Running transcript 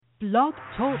Blog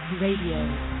Talk Radio.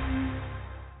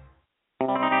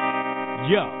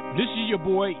 Yo, this is your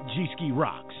boy G-Ski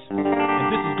Rocks,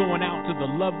 and this is going out to the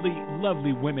lovely,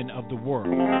 lovely women of the world.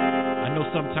 I know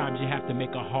sometimes you have to make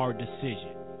a hard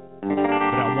decision, but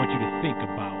I want you to think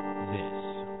about this.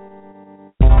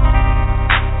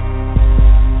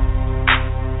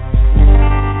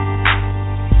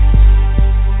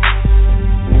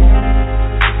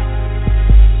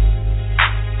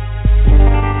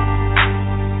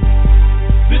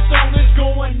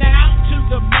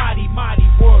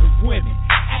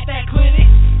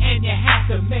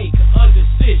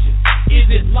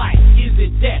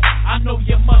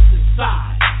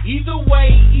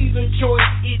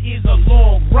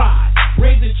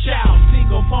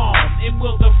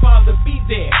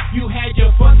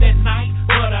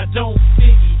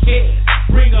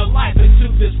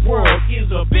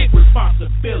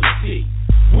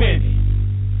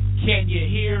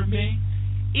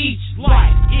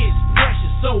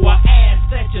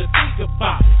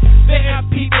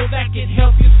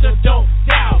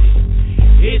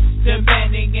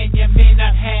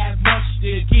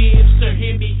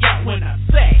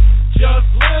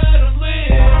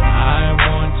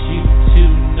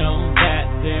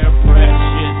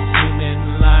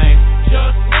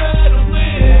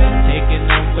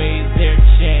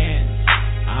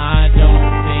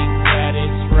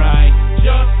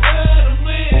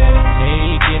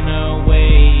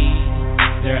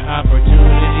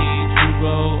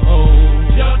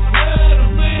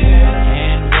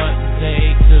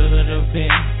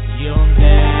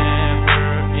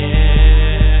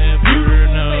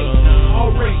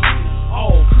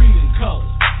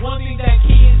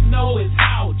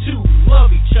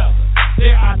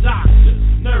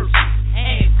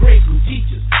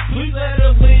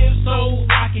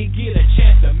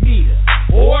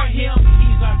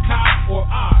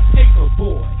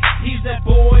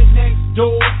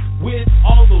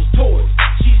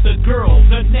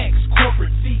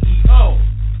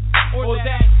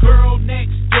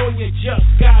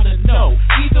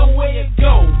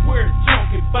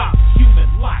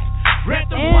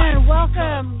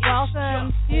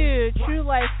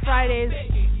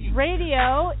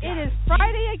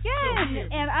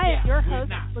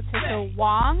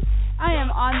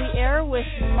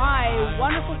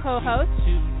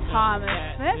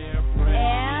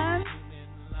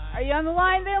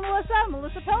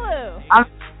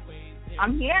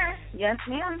 I'm here. Yes,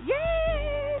 ma'am.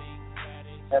 Yay!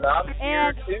 And I'm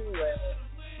here too.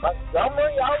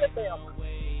 Montgomery, Alabama.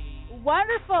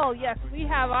 Wonderful. Yes, we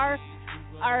have our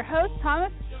host,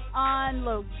 Thomas, on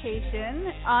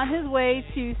location, on his way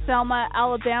to Selma,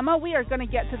 Alabama. We are going to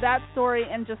get to that story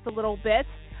in just a little bit.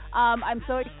 I'm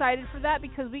so excited for that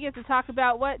because we get to talk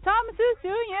about what Thomas is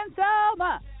doing in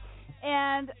Selma.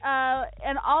 And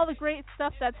all the great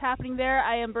stuff that's happening there.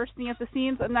 I am bursting at the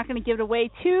seams. I'm not going to give it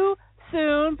away too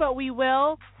soon, but we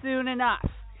will soon enough.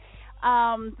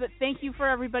 But thank you for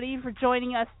everybody for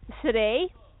joining us today.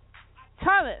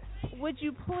 Thomas, would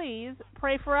you please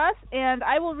pray for us? And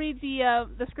I will read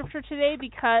the scripture today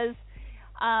because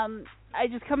I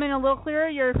just come in a little clearer.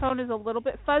 Your phone is a little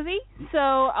bit fuzzy, so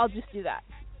I'll just do that.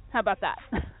 How about that?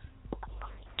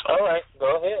 All right,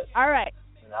 go ahead. All right.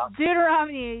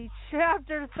 Deuteronomy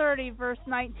chapter 30, verse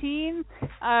 19,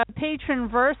 patron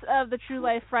verse of the True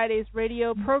Life Fridays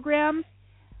radio program.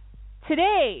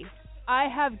 Today, I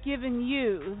have given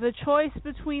you the choice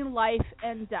between life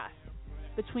and death,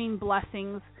 between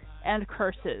blessings and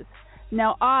curses.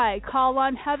 Now I call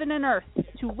on heaven and earth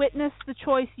to witness the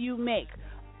choice you make.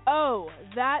 Oh,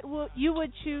 that you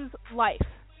would choose life,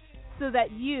 so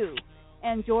that you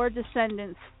and your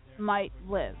descendants might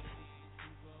live.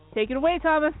 Take it away,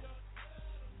 Thomas.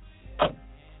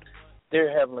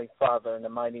 Dear Heavenly Father, in the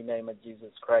mighty name of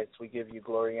Jesus Christ, we give you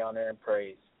glory, honor, and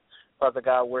praise. Father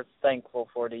God, we're thankful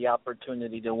for the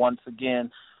opportunity to once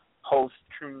again host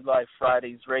True Life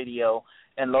Fridays radio.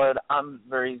 And Lord, I'm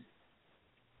very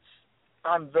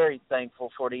thankful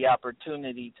for the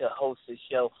opportunity to host a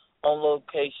show on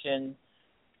location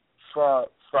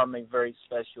from a very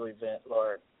special event,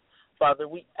 Lord. Father,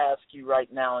 we ask you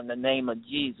right now in the name of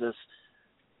Jesus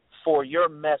for your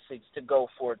message to go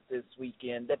forth this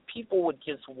weekend, that people would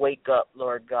just wake up,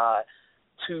 Lord God,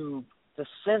 to the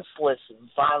senseless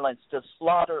violence, the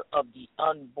slaughter of the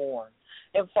unborn.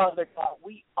 And Father God,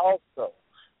 we also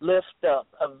lift up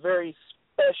a very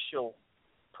special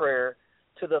prayer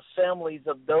to the families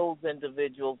of those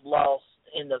individuals lost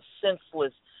in the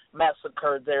senseless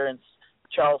massacre there in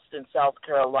Charleston, South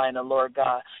Carolina, Lord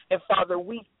God. And Father,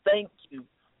 we thank you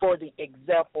for the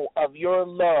example of your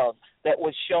love that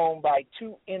was shown by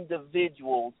two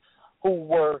individuals who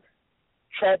were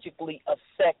tragically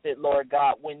affected, Lord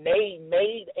God, when they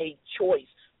made a choice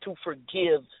to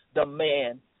forgive the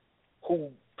man who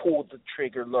pulled the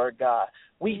trigger, Lord God.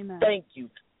 We thank you.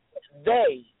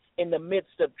 They, in the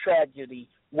midst of tragedy,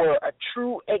 were a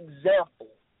true example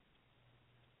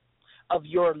of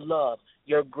your love,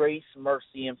 your grace,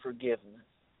 mercy, and forgiveness.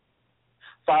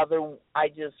 Father, I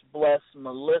just bless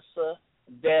Melissa,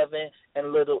 Devin,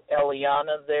 and little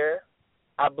Eliana there.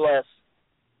 I bless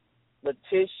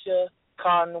Letitia,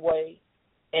 Conway,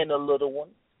 and the little one.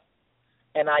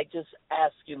 And I just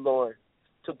ask you, Lord,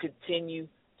 to continue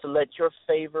to let your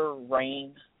favor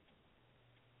reign,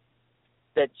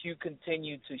 that you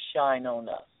continue to shine on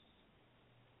us.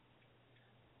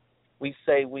 We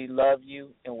say we love you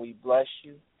and we bless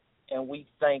you and we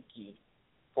thank you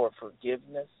for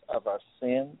forgiveness of our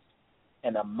sins.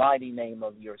 In the mighty name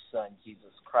of your Son,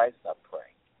 Jesus Christ, I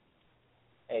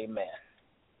pray. Amen.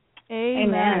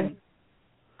 Amen.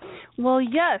 Well,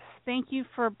 yes, thank you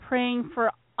for praying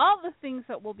for all the things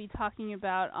that we'll be talking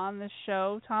about on the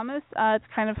show, Thomas. It's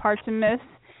kind of hard to miss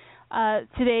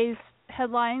today's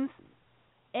headlines.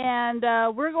 And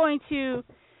we're going to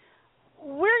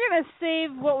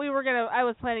save what I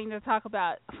was planning to talk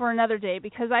about for another day,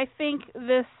 because I think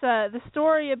this the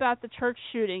story about the church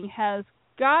shooting has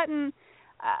gotten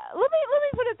let me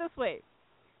put it this way.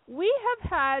 We have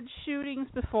had shootings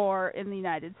before in the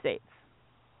United States.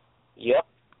 Yep.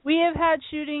 We have had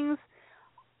shootings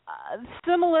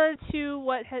similar to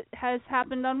what has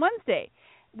happened on Wednesday.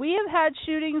 We have had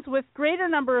shootings with greater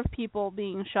number of people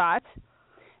being shot,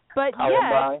 but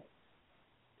Columbine.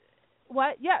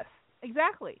 What? Yes,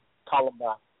 exactly.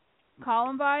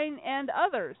 Columbine and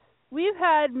others. We've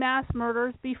had mass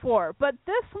murders before, but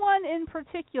this one in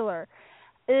particular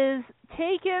is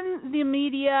taken the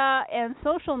media and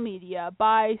social media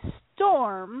by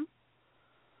storm,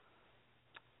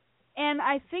 and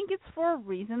I think it's for a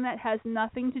reason that has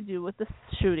nothing to do with the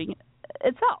shooting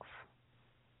itself.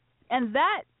 And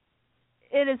that,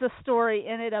 it is a story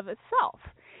in and of itself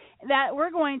that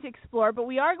we're going to explore, but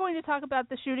we are going to talk about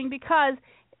the shooting because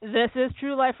this is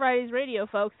True Life Fridays Radio,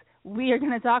 folks. We are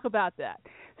going to talk about that.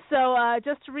 So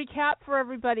just to recap for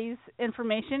everybody's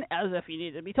information, as if you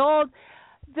need to be told,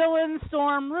 Dylan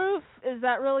Storm Roof, is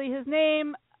that really his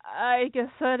name? I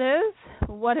guess it is.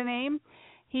 What a name.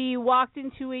 He walked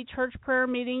into a church prayer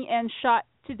meeting and shot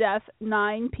to death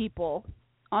 9 people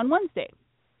on Wednesday.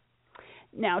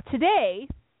 Now, today,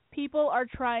 people are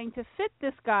trying to fit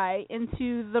this guy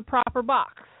into the proper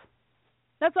box.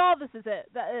 That's all this is.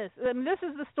 This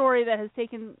is the story that has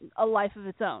taken a life of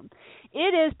its own.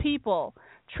 It is people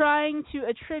trying to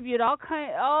attribute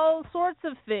all sorts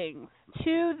of things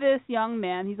to this young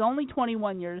man. He's only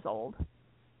 21 years old.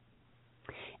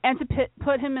 And to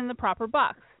put him in the proper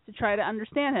box, to try to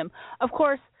understand him. Of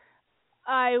course,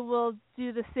 I will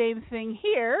do the same thing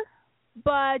here,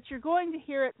 but you're going to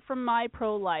hear it from my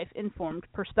pro-life informed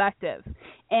perspective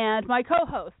and my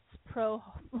co-host's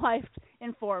pro-life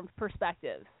informed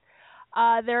perspectives.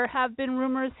 There have been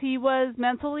rumors he was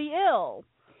mentally ill.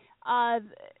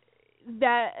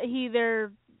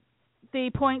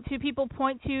 People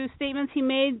point to statements he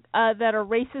made that are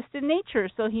racist in nature.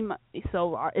 So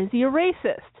is he a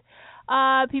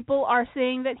racist? People are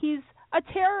saying that he's a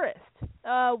terrorist.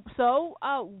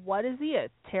 What is he, a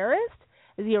terrorist?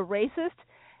 Is he a racist?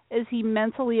 Is he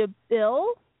mentally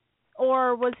ill?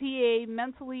 Or was he a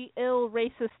mentally ill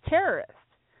racist terrorist?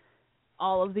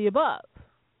 All of the above.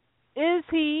 Is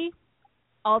he,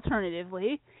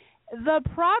 alternatively, the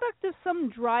product of some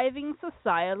driving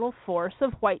societal force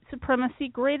of white supremacy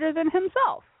greater than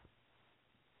himself?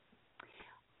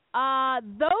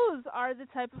 Those are the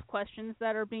type of questions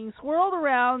that are being swirled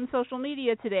around social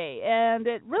media today, and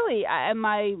it really,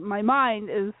 my mind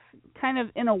is kind of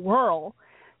in a whirl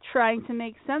trying to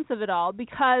make sense of it all,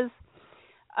 because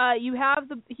you have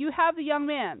the young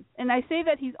man, and I say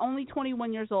that he's only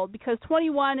 21 years old because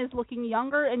 21 is looking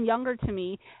younger and younger to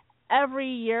me every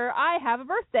year I have a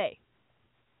birthday.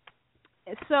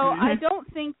 So I don't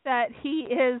think that he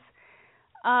is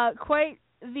quite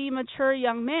the mature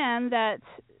young man that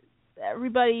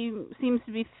everybody seems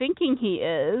to be thinking he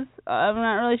is. I'm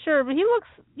not really sure, but he looks,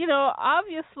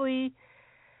 obviously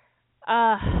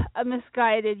a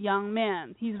misguided young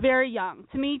man. He's very young.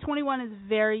 To me, 21 is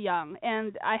very young,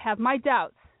 and I have my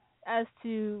doubts as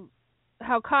to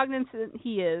how cognizant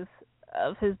he is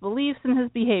of his beliefs and his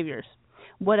behaviors,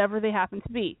 whatever they happen to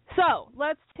be. So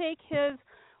let's take his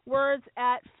words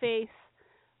at face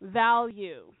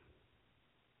value.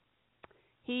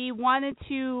 He wanted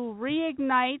to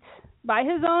reignite, by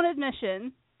his own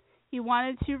admission, he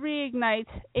wanted to reignite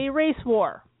a race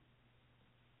war.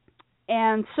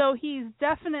 And so he's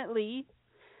definitely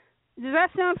Does that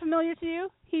sound familiar to you?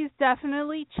 He's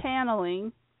definitely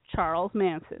channeling Charles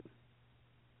Manson.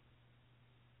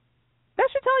 That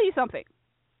should tell you something.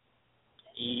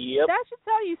 Yep. That should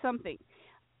tell you something.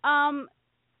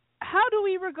 How do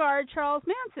we regard Charles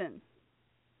Manson?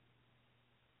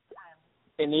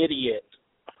 An idiot.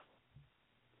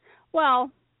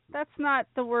 Well, that's not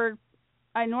the word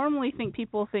I normally think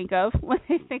people think of when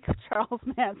they think of Charles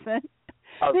Manson.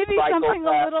 Maybe something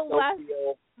a little less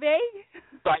vague?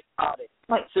 Psychotic.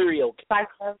 Like serial killer.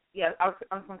 Psycho. Yeah, I was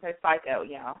going to say psycho,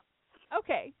 yeah.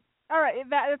 Okay. All right.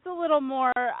 That's a little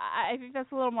more, I think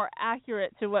that's a little more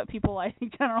accurate to what people, I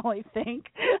think, generally think.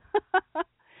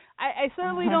 I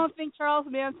certainly don't think Charles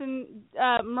Manson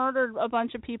murdered a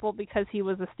bunch of people because he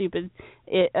was a stupid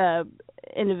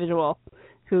individual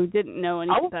who didn't know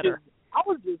any better. I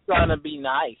was just trying to be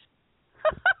nice.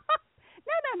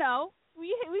 No.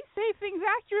 We say things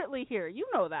accurately here. You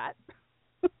know that.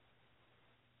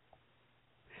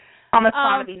 I'm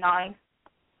trying to be nice.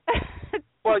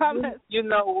 Well, you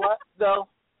know what, though?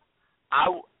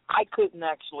 I couldn't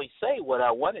actually say what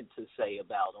I wanted to say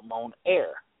about him on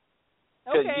air.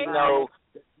 Because,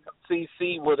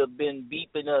 CC would have been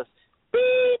beeping us.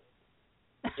 Beep!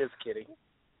 Just kidding.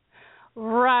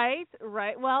 Right.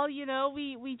 Well,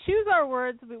 we choose our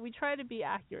words, but we try to be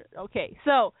accurate. Okay,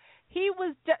 so he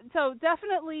was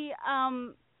definitely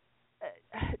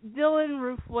Dylan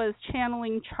Roof was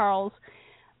channeling Charles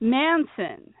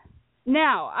Manson.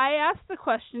 Now, I asked the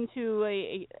question to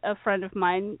a friend of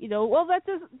mine. Well,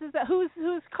 does that who's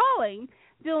calling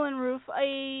Dylan Roof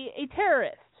a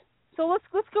terrorist? So let's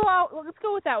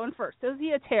go with that one first. Is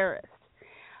he a terrorist?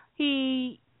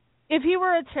 If he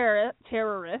were a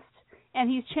terrorist and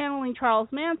he's channeling Charles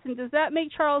Manson, does that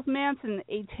make Charles Manson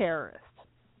a terrorist?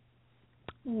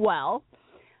 Well,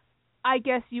 I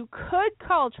guess you could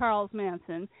call Charles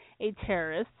Manson a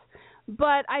terrorist,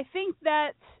 but I think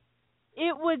that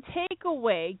it would take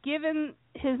away, given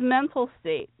his mental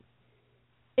state,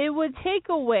 it would take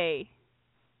away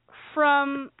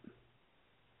from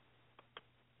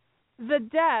the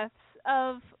deaths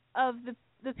of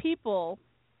the people.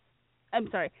 I'm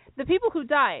sorry, the people who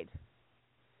died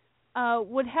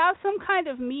would have some kind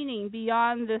of meaning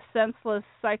beyond this senseless,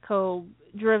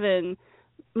 psycho-driven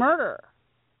murder.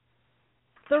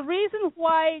 The reason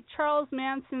why Charles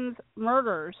Manson's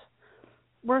murders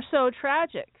were so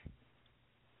tragic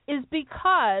is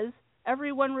because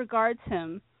everyone regards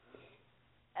him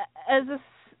as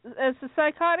a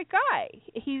psychotic guy.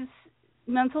 He's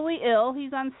mentally ill.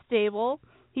 He's unstable.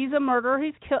 He's a murderer.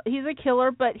 He's a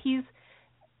killer, but he's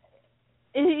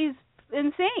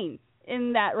insane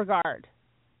in that regard.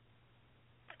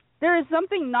 There is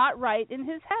something not right in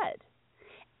his head,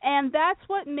 and that's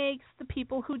what makes the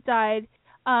people who died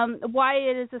why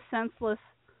it is a senseless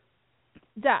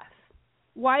death.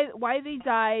 Why they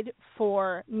died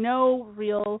for no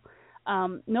real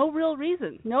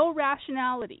reason, no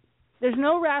rationality. There's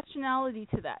no rationality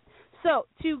to that. So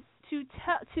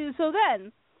so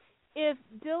then, if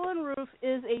Dylan Roof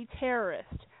is a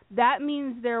terrorist, that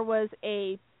means there was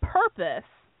a purpose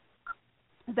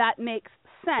that makes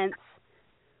sense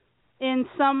in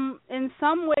some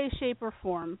way, shape, or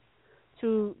form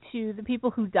to the people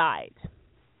who died.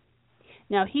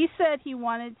 Now, he said he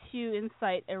wanted to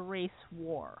incite a race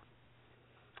war.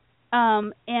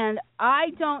 And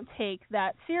I don't take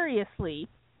that seriously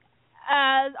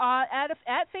at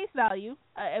face value.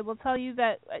 I will tell you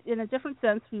that in a different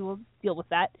sense we will deal with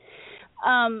that.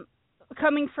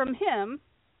 Coming from him,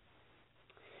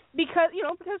 because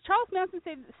Charles Manson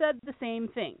said the same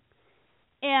thing.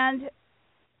 And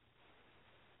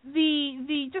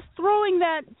the just throwing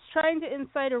that, trying to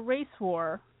incite a race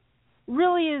war,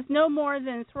 really is no more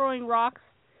than throwing rocks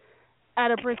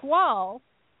at a brick wall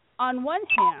on one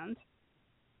hand,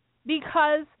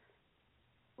 because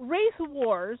race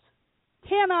wars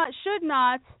should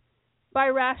not, by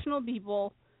rational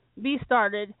people, be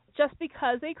started just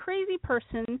because a crazy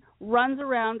person runs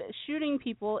around shooting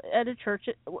people at a church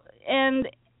and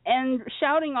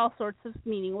shouting all sorts of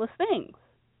meaningless things.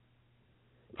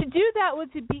 To do that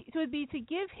would be to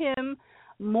give him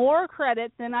more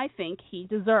credit than I think he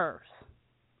deserves.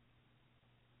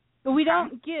 But we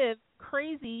don't give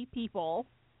crazy people,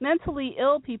 mentally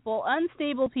ill people,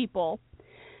 unstable people,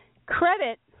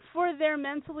 credit for their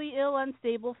mentally ill and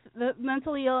unstable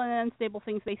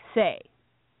things they say.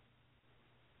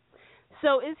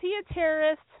 So is he a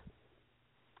terrorist?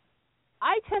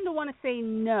 I tend to want to say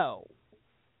no.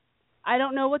 I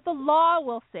don't know what the law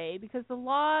will say, because the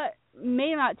law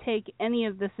may not take any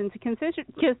of this into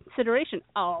consideration,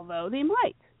 although they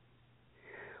might.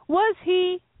 Was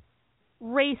he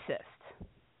racist?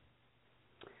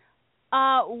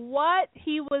 what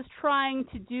he was trying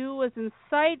to do was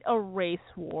incite a race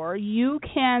war. You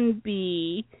can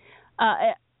be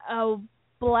a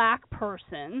black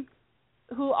person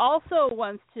who also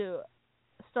wants to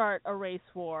start a race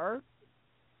war.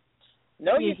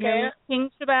 No, you can't. King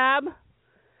Shabab?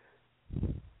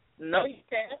 No, you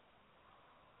can't.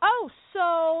 Oh,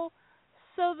 so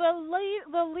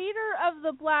the leader of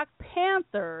the Black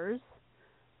Panthers,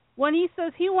 when he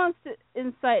says he wants to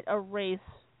incite a race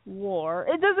war,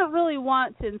 it doesn't really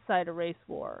want to incite a race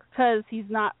war because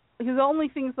only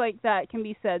things like that can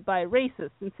be said by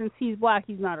racists, and since he's black,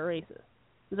 he's not a racist.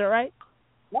 Is that right?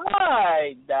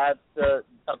 Right. That's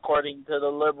according to the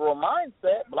liberal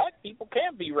mindset, black people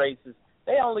can't be racist.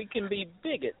 They only can be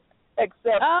bigots. Except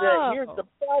that here's the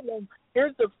problem.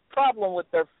 Here's the problem with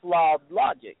their flawed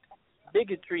logic.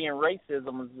 Bigotry and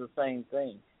racism is the same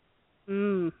thing.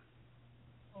 Mm.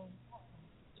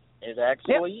 It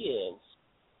actually is.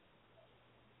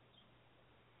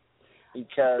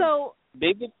 Because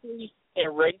bigotry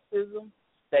and racism,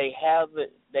 they have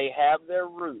their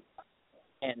roots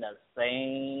in the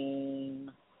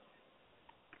same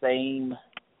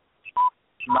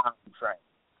mind frame.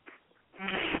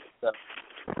 So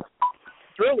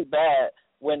it's really bad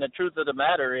when the truth of the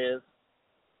matter is,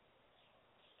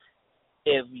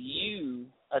 if you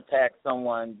attack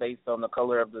someone based on the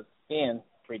color of the skin,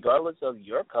 regardless of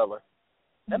your color,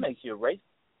 that makes you a racist.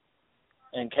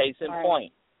 And case in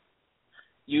point,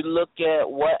 you look at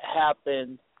what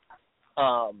happened.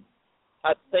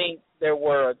 I think there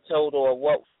were a total of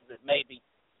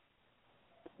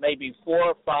maybe 4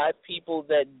 or 5 people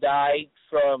that died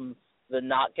from the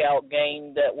knockout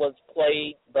game that was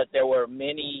played, but there were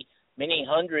many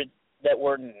hundreds that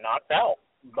were knocked out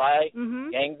by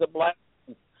gangs of black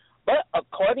people. But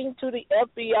according to the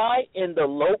FBI and the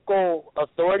local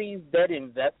authorities that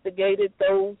investigated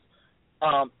those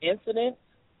incidents,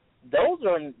 those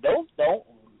don't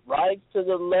rise to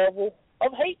the level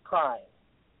of hate crime.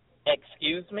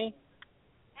 Excuse me?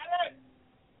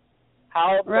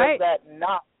 How does that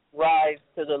not rise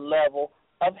to the level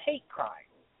of hate crime?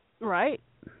 Right.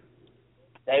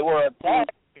 They were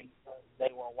attacked because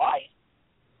they were white.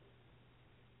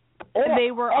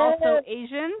 They were also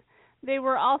Asian. They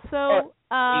were also,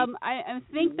 I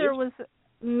think there was,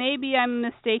 maybe I'm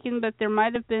mistaken, but there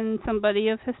might have been somebody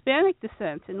of Hispanic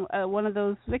descent in one of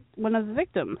the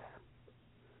victims.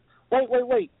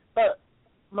 Wait.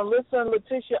 Melissa and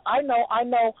Letitia, I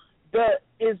know. But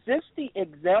is this the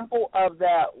example of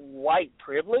that white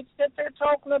privilege that they're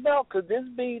talking about? Could this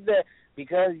be that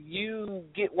because you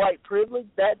get white privilege,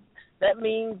 that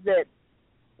means that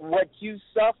what you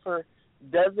suffer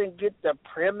doesn't get the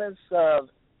premise of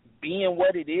being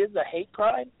what it is, a hate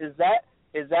crime? Is that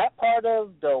part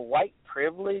of the white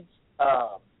privilege?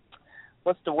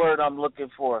 What's the word I'm looking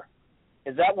for?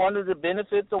 Is that one of the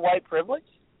benefits of white privilege?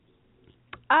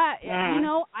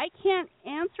 I can't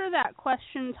answer that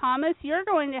question, Thomas. You're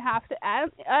going to have to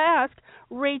ask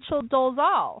Rachel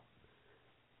Dolezal.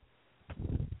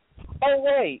 Oh,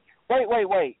 wait.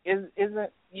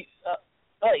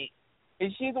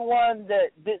 Is she the one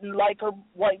that didn't like her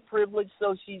white privilege,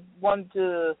 so she went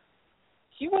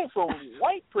from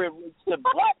white privilege to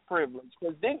black privilege?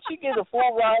 Because didn't she get a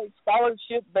full ride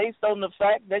scholarship based on the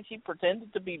fact that she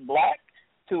pretended to be black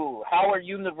to Howard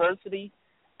University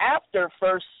after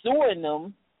first suing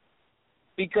them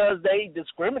because they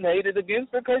discriminated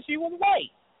against her because she was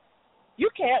white? You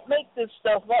can't make this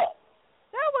stuff up.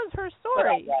 That was her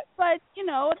story. But,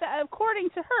 according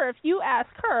to her, if you ask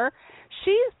her,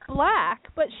 she's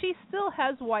black, but she still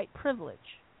has white privilege.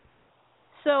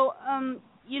 So,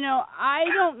 I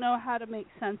don't know how to make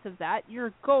sense of that.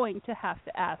 You're going to have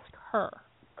to ask her.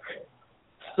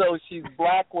 So she's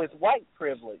black with white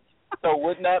privilege. So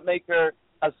wouldn't that make her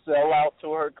a sellout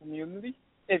to her community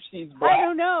if she's black? I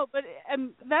don't know, but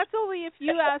that's only if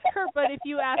you ask her. But if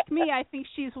you ask me, I think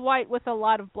she's white with a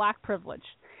lot of black privilege.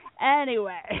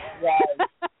 Anyway. Right.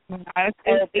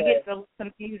 It gets a little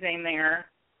confusing there.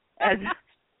 As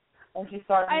you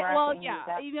start I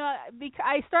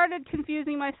started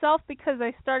confusing myself because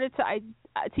I started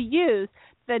to use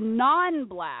the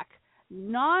non-black,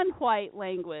 non-white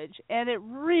language, and it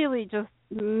really just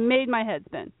made my head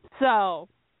spin. So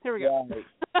here we go.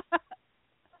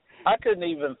 I couldn't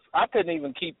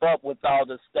even keep up with all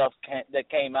the stuff that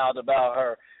came out about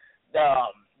her.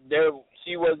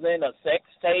 She was in a sex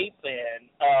tape and.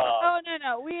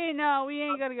 We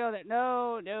ain't gonna go there.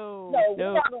 No.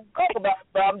 We're not gonna talk about it,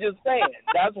 but I'm just saying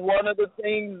that's one of the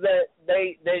things that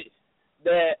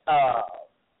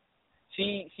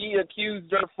she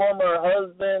accused her former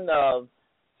husband of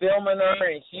filming her,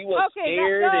 and she was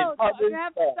scared. No, and I'm gonna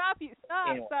have to stop you.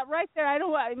 Stop right there. I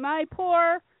don't want my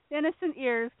poor innocent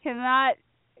ears cannot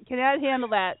handle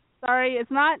that. Sorry,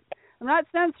 I'm not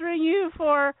censoring you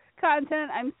for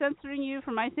content. I'm censoring you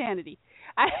for my sanity.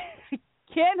 I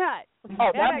cannot.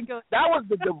 Oh, that was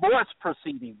the divorce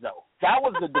proceedings, though. That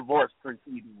was the divorce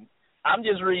proceedings. I'm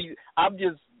just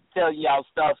telling y'all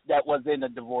stuff that was in the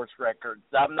divorce records.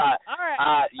 I'm not. All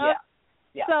right.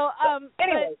 Yeah. So,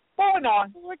 anyway, moving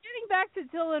on. We're getting back to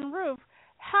Dylan Roof.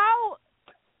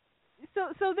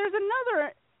 So there's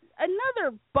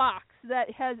another box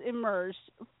that has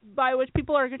emerged by which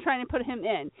people are trying to put him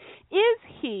in. Is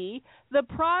he the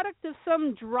product of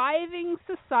some driving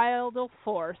societal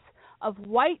force of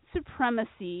white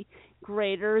supremacy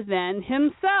greater than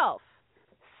himself?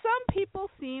 Some people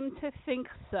seem to think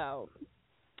so,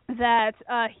 that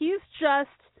he's just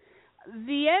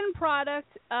the end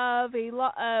product of a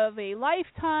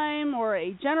lifetime or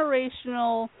the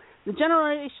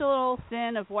generational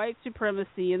sin of white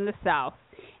supremacy in the South.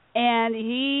 And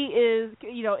he is,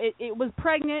 it was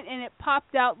pregnant and it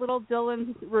popped out little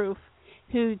Dylan Roof,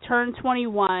 who turned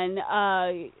 21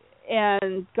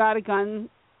 and got a gun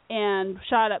and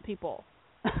shot up people,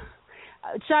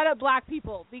 shot up black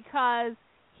people, because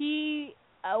he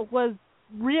was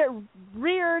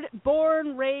reared,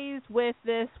 born, raised with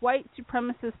this white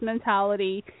supremacist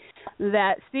mentality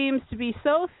that seems to be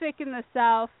so thick in the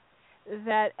South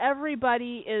that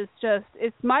everybody is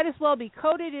it might as well be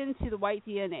coded into the white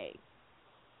DNA.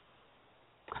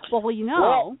 Well,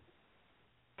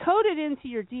 coded into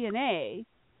your DNA,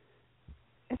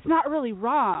 it's not really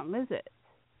wrong, is it?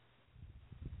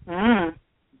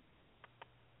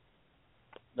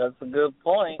 That's a good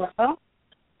point.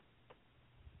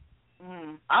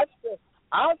 I'd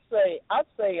say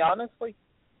honestly,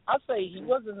 he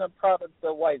wasn't a product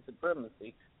of white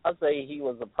supremacy. I'd say he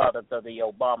was a product of the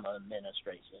Obama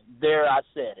administration. There, I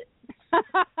said it.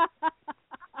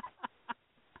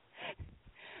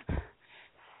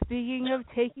 Speaking of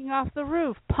taking off the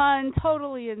roof, pun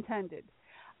totally intended.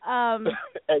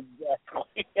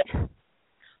 Exactly.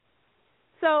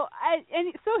 So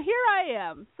here I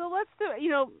am. So let's do.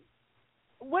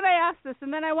 When I asked this,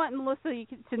 and then I want Melissa, you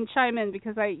can chime in,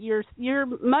 because you're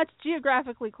much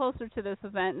geographically closer to this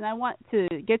event, and I want to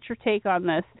get your take on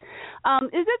this.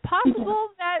 Is it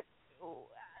possible that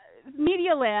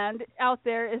Media Land out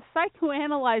there is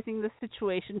psychoanalyzing the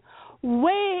situation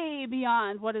way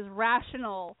beyond what is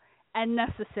rational and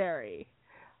necessary?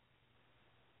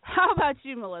 How about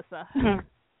you, Melissa?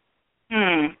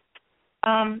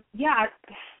 Yeah,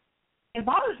 it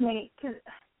bothers me because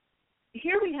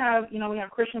here we have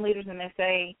Christian leaders, and they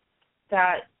say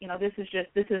that, this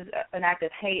is an act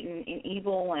of hate and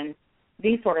evil and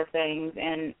these sort of things,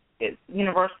 and it's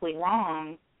universally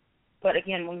wrong. But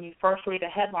again, when you first read the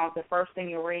headlines, the first thing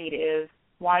you read is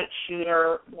white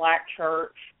shooter, black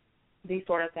church, these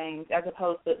sort of things, as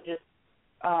opposed to just,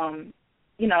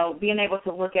 being able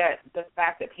to look at the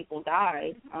fact that people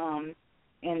died, and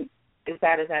as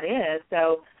bad as that is.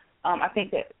 So I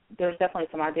think that there's definitely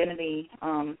some identity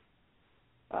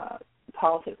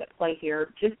politics at play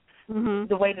here. Just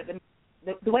the way that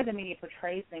the way the media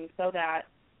portrays things, so that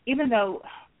even though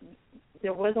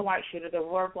there was a white shooter, there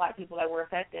were black people that were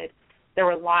affected, there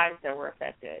were lives that were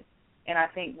affected. And I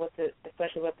think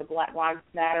especially with the Black Lives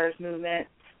Matter movement,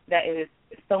 that it is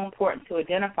so important to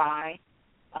identify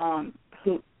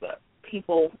who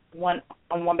people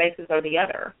on one basis or the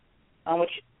other, which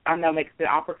I know makes it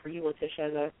awkward for you, Letitia,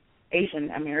 as a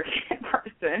Asian American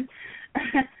person.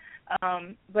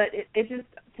 But it just,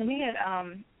 to me,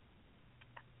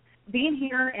 being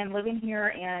here and living here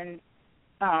and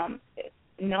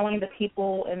knowing the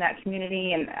people in that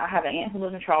community, and I have an aunt who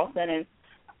lives in Charleston, and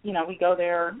we go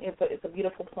there. It's a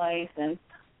beautiful place and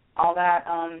all that.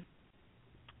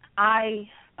 I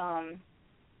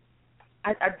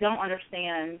don't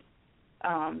understand.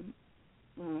 I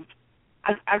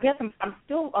guess I'm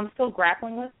still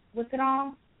grappling with it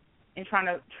all and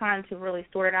trying to really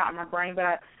sort it out in my brain.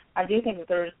 But I do think that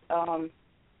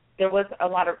there was a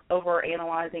lot of over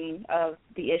analyzing of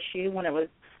the issue when it was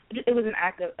an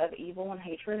act of evil and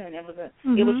hatred, and it was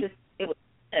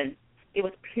sin. It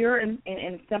was pure and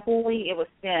simply it was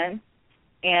sin,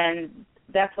 and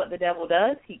that's what the devil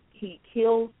does. He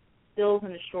kills, steals,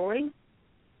 and destroys.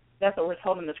 That's what we're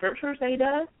told in the scriptures that he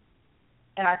does.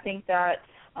 And I think that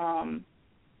I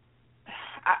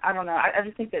don't know. I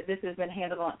just think that this has been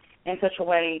handled in such a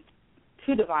way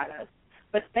to divide us.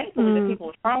 But thankfully, the people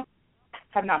of Charleston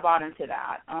have not bought into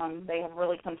that. They have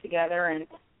really come together, and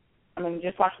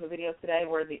just watching the videos today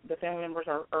where the family members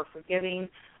are forgiving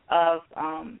of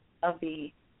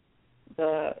the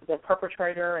the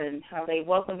perpetrator and how they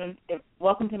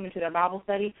welcomed him into their Bible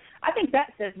study, I think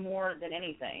that says more than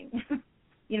anything.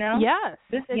 You know? Yes,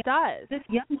 it does. This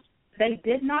young, they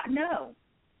did not know,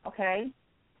 okay?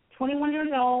 21 years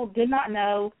old, did not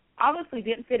know, obviously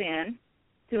didn't fit in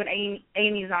to an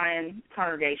AME Zion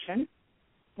congregation,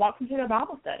 walked into their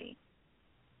Bible study.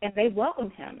 And they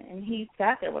welcomed him, and he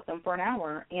sat there with them for an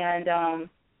hour. And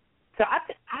so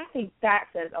I think that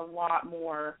says a lot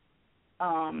more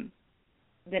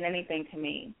than anything to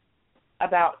me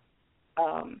about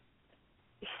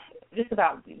just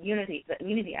about the unity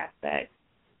aspect,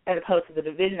 as opposed to the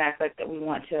division aspect that we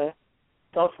want to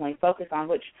ultimately focus on,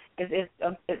 which is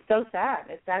it's so sad.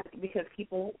 It's sad because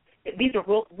these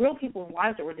are real people's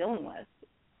lives that we're dealing with,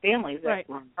 families that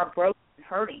are broken and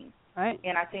hurting. Right.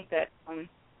 And I think that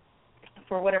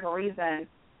for whatever reason,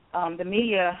 the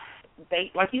media,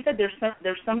 they, like you said,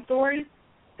 there's some stories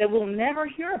that we'll never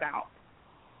hear about.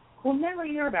 We'll never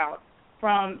hear about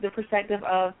from the perspective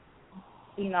of,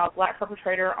 you know, a black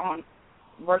perpetrator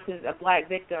versus a black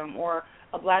victim, or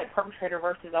a black perpetrator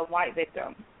versus a white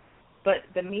victim. But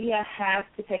the media has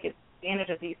to take advantage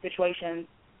of these situations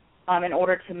in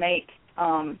order to make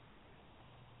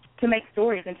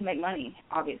stories and to make money,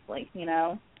 obviously, you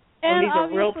know. And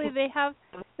obviously they have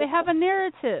a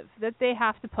narrative that they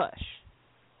have to push.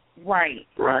 Right.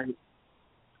 Right.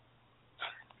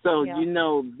 So, you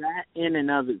know, that in and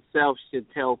of itself should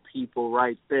tell people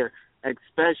right there,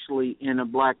 especially in a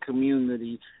black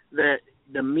community, that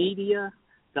the media,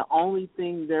 the only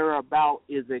thing they're about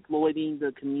is exploiting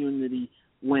the community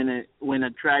when a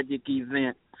tragic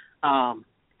event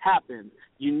happens.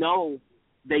 You know,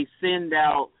 they send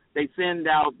out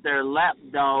their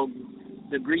lapdog,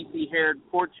 the greasy-haired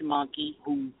porch monkey,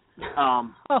 who's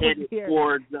headed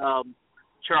towards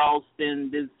Charleston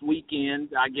this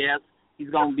weekend, I guess. He's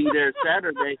going to be there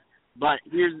Saturday. But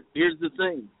here's the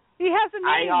thing. He has a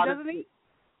name, doesn't he?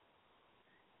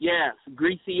 Yes,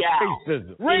 Greasy Owl.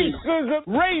 Racism.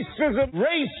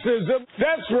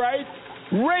 That's right.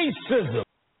 Racism.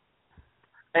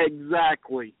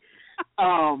 Exactly.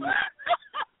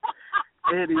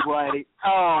 Anyway,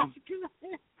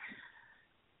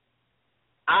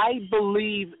 I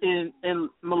believe in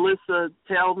Melissa,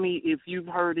 tell me if you've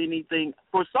heard anything.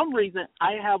 For some reason,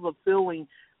 I have a feeling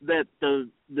that the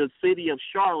city of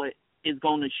Charlotte is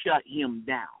going to shut him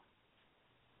down.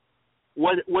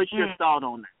 What's your thought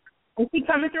on that? Is he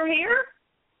coming through here?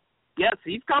 Yes,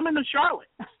 he's coming to Charlotte.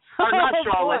 Or not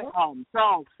Charlotte,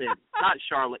 Charleston. Not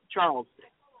Charlotte, Charleston.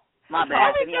 My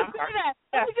bad. Let me just say that.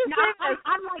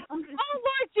 I'm like, oh,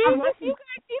 Lord Jesus, you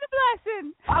guys need a blessing.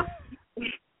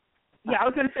 Yeah, I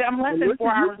was going to say, I'm less than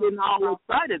 4 hours. You're getting all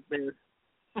excited there.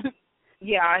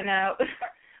 Yeah, I know.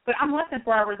 But I'm less than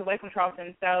 4 hours away from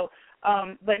Charleston, so,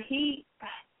 but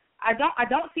I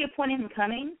don't see a point in him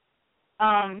coming.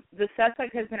 The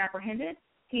suspect has been apprehended.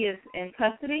 He is in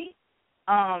custody.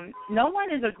 No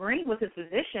one is agreeing with his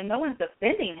position. No one's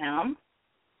defending him.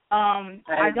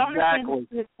 I don't understand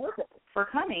his purpose for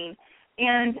coming.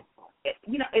 And,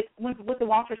 you know, with the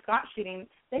Walter Scott shooting,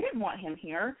 they didn't want him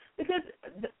here because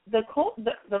the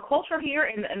culture here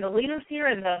and the leaders here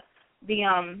and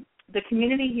the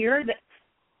community here,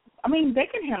 I mean, they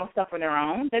can handle stuff on their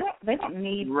own. They don't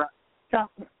need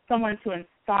someone to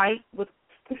incite with,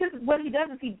 because what he does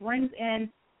is he brings in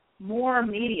more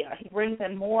media. He brings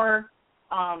in more,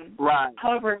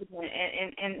 however,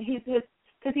 and he's just,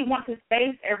 because he wants his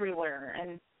face everywhere,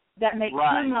 and that makes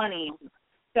him money.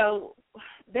 So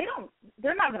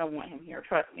they're not going to want him here.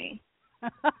 Trust me.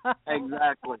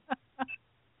 Exactly.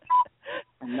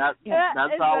 And that's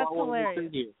all I want to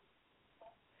hear.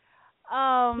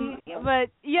 But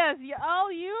yes, you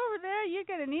over there, you're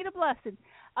going to need a blessing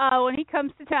when he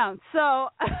comes to town. So,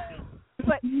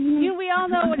 but we all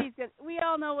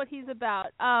know what he's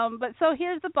about. But so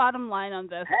here's the bottom line on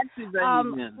this.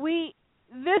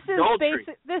 This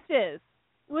is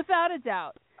without a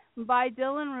doubt, by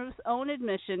Dylan Roof's own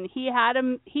admission, he had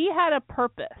a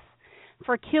purpose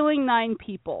for killing 9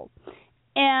 people,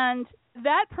 and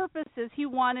that purpose is he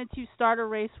wanted to start a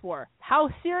race war. How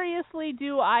seriously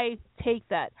do I take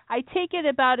that? I take it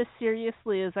about as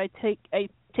seriously as I take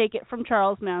it from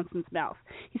Charles Manson's mouth.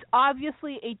 He's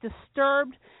obviously a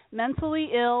disturbed, mentally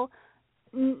ill,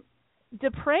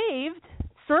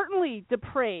 certainly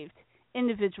depraved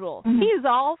individual. Mm-hmm. He is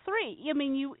all three. I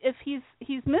mean, if he's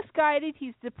misguided,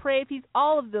 he's depraved, he's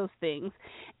all of those things.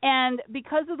 And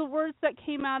because of the words that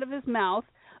came out of his mouth,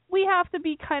 we have to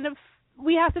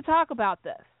talk about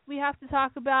this. We have to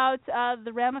talk about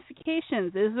the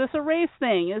ramifications. Is this a race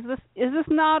thing? Is this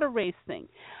not a race thing?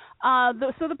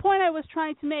 So the point I was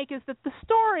trying to make is that the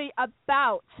story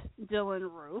about Dylan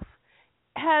Roof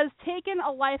has taken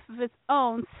a life of its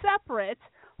own separate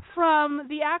from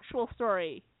the actual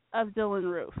story of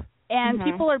Dylann Roof. And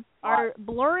people are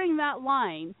blurring that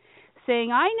line,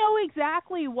 saying, I know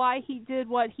exactly why he did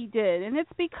what he did, and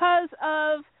it's because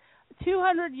of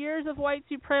 200 years of white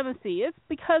supremacy. It's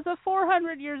because of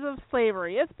 400 years of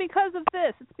slavery. It's because of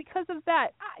this. It's because of that.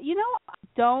 You know, I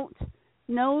don't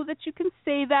know that you can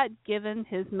say that given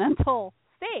his mental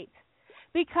state.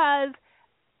 Because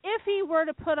if he were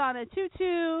to put on a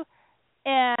tutu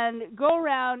and go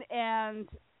around and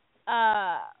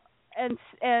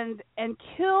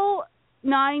kill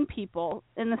 9 people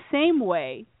in the same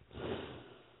way,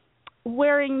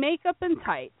 wearing makeup and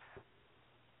tights,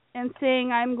 and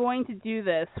saying, I'm going to do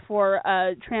this for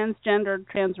transgender,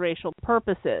 transracial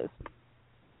purposes,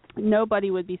 nobody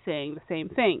would be saying the same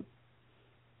thing.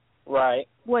 Right.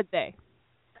 Would they?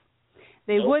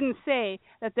 They wouldn't say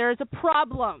that there is a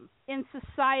problem in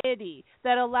society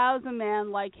that allows a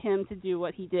man like him to do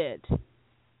what he did.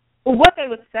 Well, what they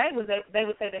would say was they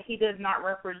would say that he does not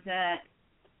represent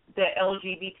the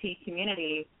LGBT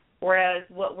community, whereas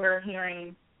what we're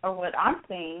hearing or what I'm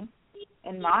seeing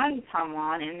in my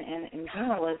timeline and in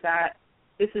general is that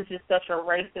this is just such a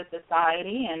racist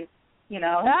society, and, you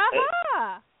know,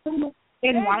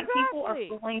 white people are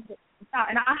feeling,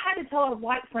 and I had to tell a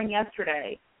white friend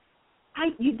yesterday,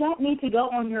 you don't need to go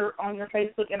on your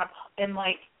Facebook and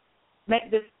like make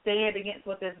this stand against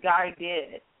what this guy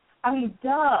did. I mean,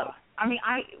 duh. I mean,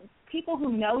 people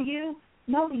who know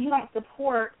that you don't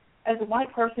support as a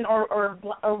white person or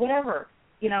whatever.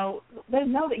 You know, they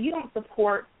know that you don't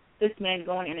support this man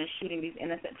going in and shooting these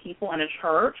innocent people in a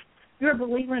church. You're a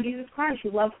believer in Jesus Christ. You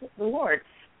love the Lord.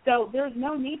 So there's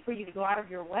no need for you to go out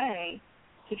of your way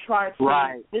to try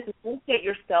to disassociate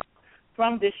yourself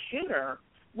from this shooter.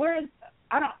 Whereas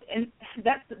and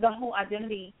that's the whole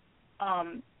identity,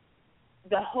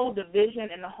 the whole division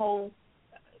and the whole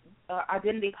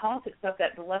identity politics stuff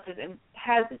that the left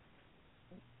has,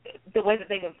 the way that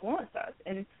they've influenced us.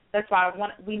 And that's why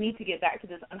we need to get back to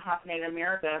this unhyphenated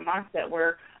America mindset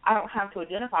where I don't have to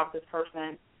identify with this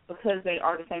person because they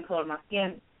are the same color of my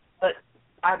skin, but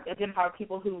I identify with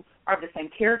people who are the same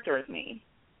character as me.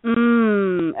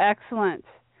 Excellent.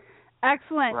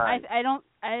 Right.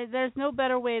 There's no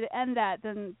better way to end that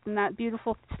than that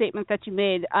beautiful statement that you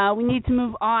made. We need to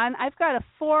move on. I've got a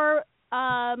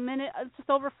 4-minute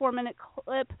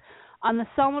clip on the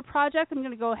Selma project. I'm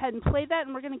going to go ahead and play that,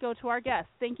 and we're going to go to our guests.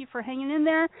 Thank you for hanging in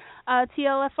there.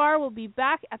 TLFR will be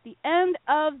back at the end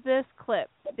of this clip.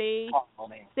 Stay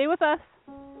with us.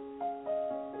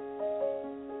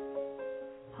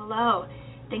 Hello.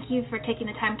 Thank you for taking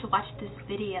the time to watch this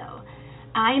video.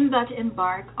 I'm about to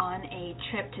embark on a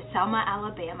trip to Selma,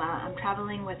 Alabama. I'm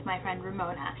traveling with my friend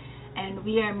Ramona, and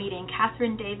we are meeting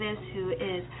Catherine Davis, who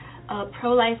is a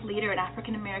pro-life leader, an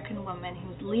African-American woman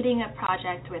who's leading a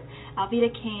project with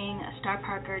Alveda King, Star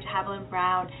Parker, Haviland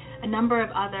Brown, a number of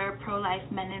other pro-life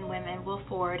men and women, Will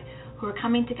Ford, who are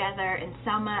coming together in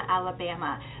Selma,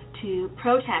 Alabama to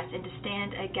protest and to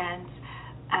stand against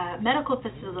a medical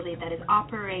facility that is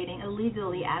operating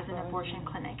illegally as an abortion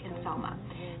clinic in Selma.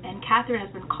 And Catherine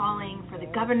has been calling for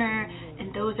the governor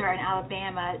and those that are in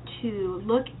Alabama to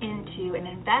look into and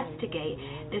investigate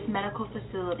this medical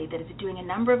facility that is doing a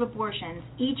number of abortions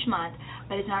each month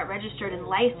but is not registered and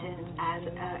licensed as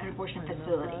an abortion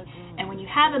facility. And when you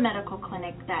have a medical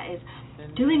clinic that is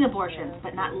doing abortions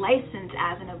but not licensed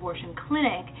as an abortion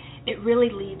clinic, it really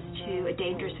leads to a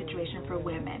dangerous situation for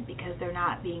women because they're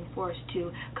not being forced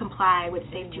to comply with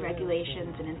safety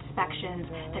regulations and inspections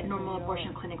that normal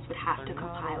abortion clinics would have to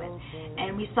comply with.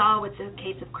 And we saw with the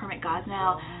case of Kermit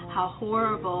Gosnell how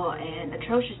horrible and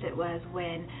atrocious it was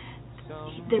when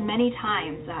there many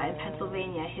times in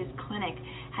Pennsylvania his clinic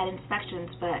had inspections,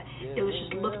 but it was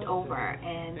just looked over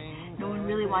and no one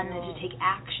really wanted to take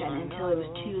action until it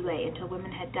was too late, until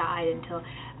women had died, until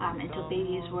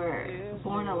babies were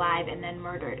born alive and then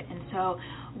murdered. And so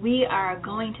we are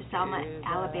going to Selma,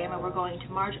 Alabama. We're going to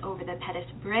march over the Pettus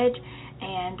Bridge,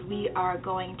 and we are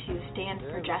going to stand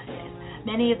for justice.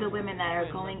 Many of the women that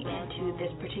are going into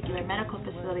this particular medical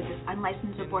facility, this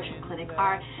unlicensed abortion clinic,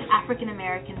 are African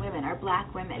American women, are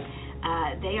black women.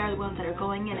 They are the ones that are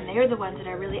going in, and they are the ones that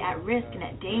are really at risk and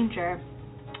at danger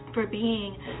for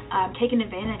being taken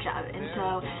advantage of. And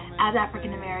so as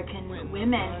African American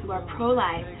women who are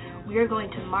pro-life, we are going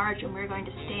to march and we're going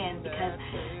to stand because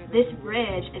this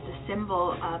bridge is a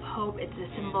symbol of hope. It's a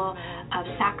symbol of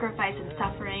sacrifice and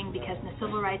suffering because in the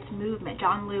civil rights movement,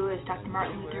 John Lewis, Dr.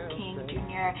 Martin Luther King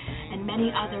Jr., and many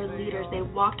other leaders, they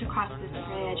walked across this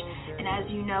bridge, and as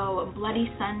you know, on Bloody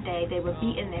Sunday, they were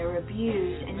beaten, they were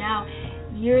abused, and now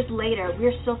years later,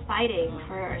 we're still fighting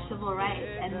for our civil rights,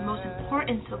 and the most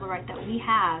important civil right that we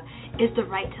have is the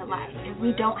right to life. If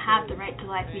we don't have the right to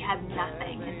life, we have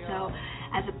nothing. And so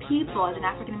as a people, as an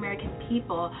African American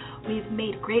people, we've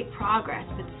made great progress,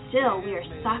 but still we are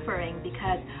suffering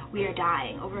because we are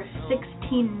dying. Over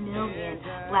 16 million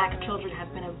black children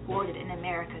have been aborted in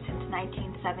America since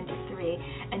 1973,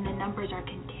 and the numbers are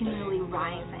continually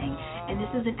rising. And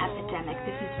this is an epidemic.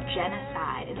 This is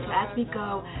genocide. And so as we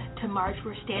go to March,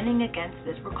 we're standing against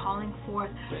this. We're calling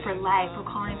forth for life. We're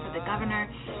calling for the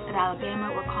governor of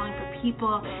Alabama. We're calling for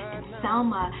people in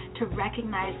Selma to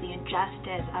recognize the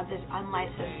injustice of this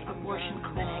unlicensed abortion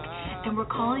clinic. And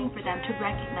we're calling for them to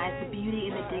recognize the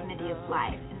beauty and the dignity of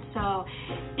life. And so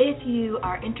if you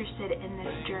are interested in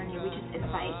this journey, we just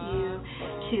invite you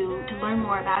to learn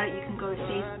more about it. You can go to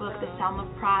Facebook, the Selma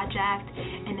Project.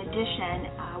 In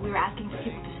addition, we were asking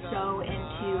people to sow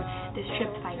into this trip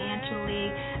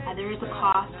financially. There is a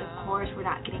cost, of course. We're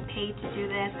not getting paid to do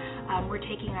this. We're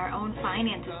taking our own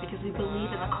finances because we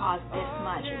believe in the cause this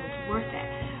much, and it's worth it.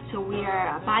 So we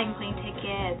are buying plane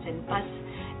tickets and bus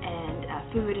and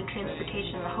food and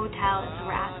transportation in the hotel, and so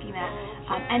we're asking that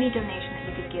any donation that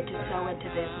you could give to sow into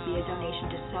this would be a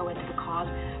donation to sow into the cause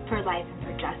for life and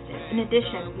for justice. In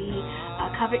addition, we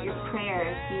covet your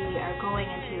prayers. We are going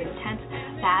into an intense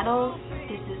battle.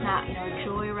 This is not, a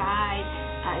joyride.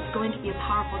 It's going to be a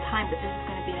powerful time, but this is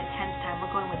going to be an intense time.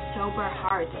 We're going with sober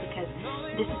hearts because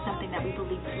this is something that we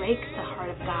believe breaks the heart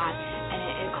of God, and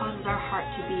it causes our heart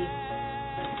to be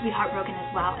heartbroken as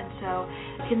well. And so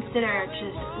consider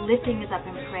just lifting us up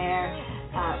in prayer.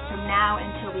 From now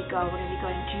until we go, we're going to be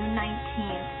going June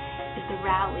 19th is the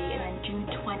rally, and then June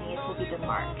 20th will be the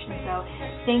march. And so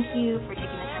thank you for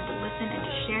taking the time to listen and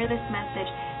to share this message.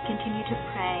 Continue to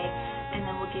pray, and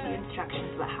then we'll give you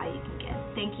instructions about how you can give.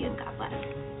 Thank you, and God bless.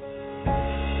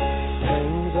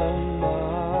 Things are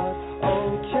not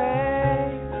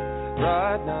okay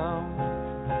right now.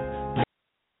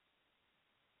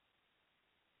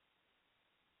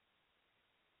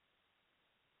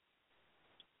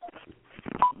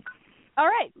 All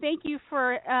right, thank you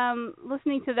for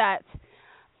listening to that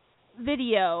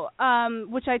video,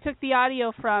 which I took the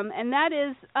audio from, and that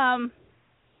is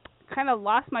kind of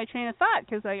lost my train of thought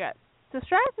because I got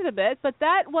distracted a bit, but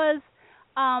that was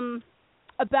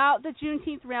about the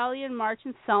Juneteenth Rally and March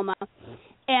in Selma,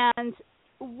 and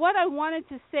what I wanted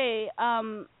to say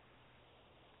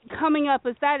coming up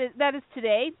is that is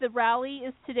today. The rally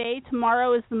is today.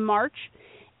 Tomorrow is the march.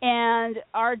 And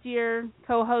our dear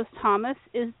co-host Thomas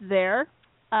is there,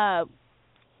 or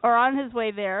on his way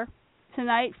there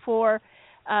tonight for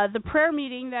the prayer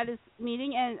meeting that is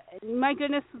meeting. And my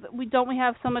goodness, we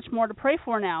have so much more to pray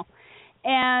for now.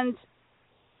 And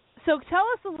so tell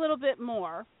us a little bit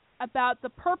more about the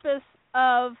purpose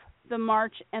of the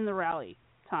march and the rally,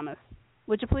 Thomas.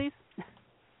 Would you please?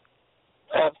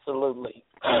 Absolutely.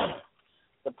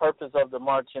 The purpose of the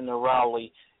march and the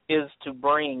rally is to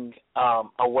bring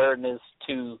awareness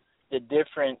to the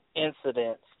different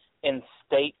incidents in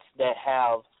states that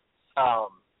have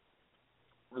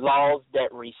laws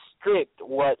that restrict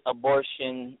what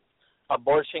abortion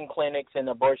clinics and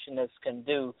abortionists can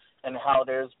do, and how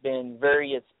there's been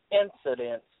various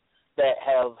incidents that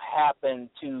have happened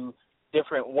to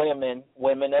different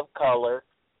women of color,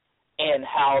 and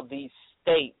how these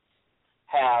states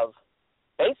have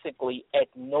basically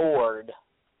ignored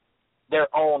their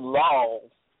own laws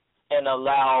and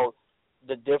allowed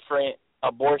the different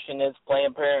abortionists,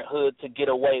 Planned Parenthood, to get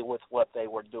away with what they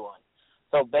were doing.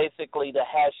 So basically the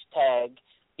hashtag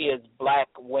is Black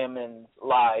Women's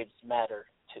Lives Matter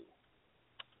Too.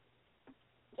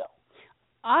 So.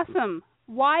 Awesome.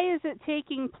 Why is it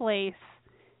taking place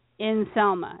in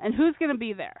Selma, and who's going to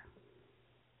be there?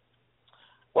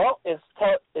 Well, it's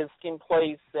taking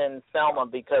place in Selma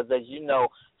because, as you know,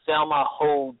 Selma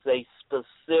holds a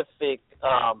specific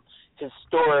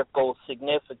historical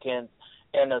significance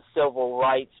in the civil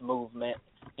rights movement.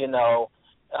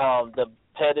 The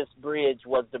Pettus Bridge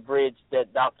was the bridge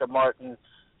that Dr. Martin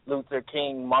Luther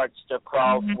King marched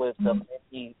across with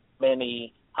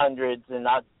many hundreds and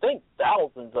I think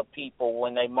thousands of people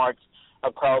when they marched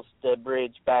across the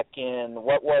bridge back in,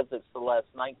 what was it,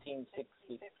 Celeste,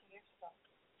 1960?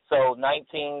 So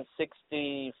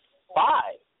 1965,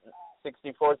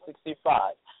 64,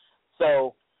 65.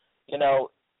 So,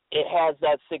 it has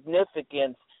that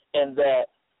significance in that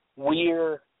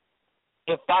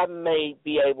if I may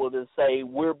be able to say,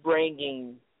 we're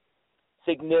bringing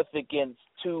significance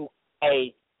to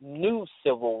a new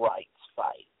civil rights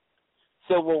fight,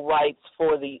 civil rights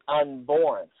for the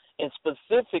unborn, and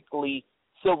specifically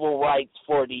civil rights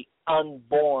for the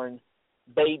unborn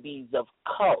babies of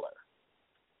color.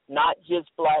 not just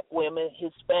black women,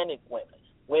 Hispanic women,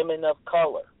 women of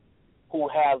color who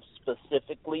have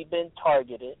specifically been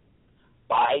targeted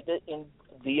by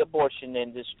the abortion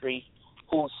industry,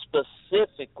 who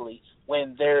specifically,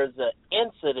 when there's an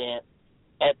incident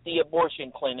at the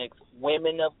abortion clinics,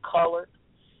 women of color,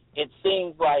 it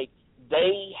seems like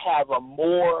they have a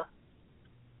more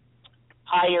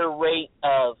higher rate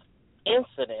of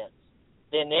incidents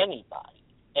than anybody.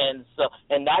 And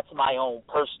that's my own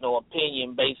personal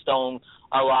opinion based on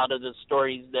a lot of the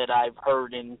stories that I've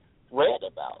heard and read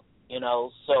about,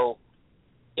 So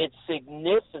it's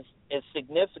significant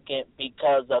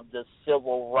because of the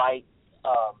civil rights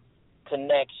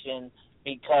connection,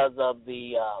 because of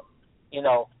the,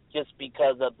 just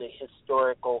because of the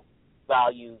historical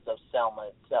values of Selma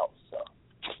itself. So.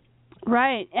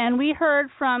 Right, and we heard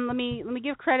from. Let me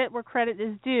give credit where credit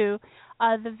is due.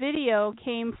 The video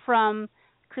came from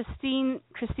Christine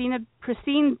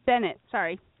Bennett.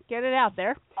 Sorry, get it out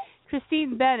there.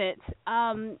 Christine Bennett,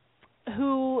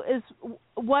 who is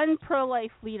one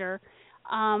pro-life leader,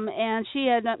 and she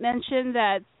had mentioned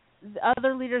that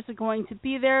other leaders are going to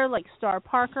be there, like Star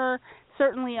Parker,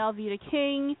 certainly Alveda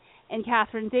King, and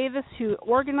Catherine Davis, who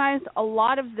organized a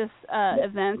lot of this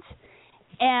event.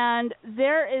 And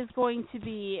there is going to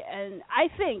be, I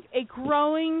think, a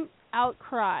growing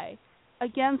outcry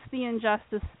against the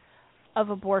injustice of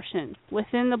abortion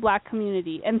within the black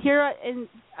community. And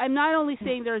I'm not only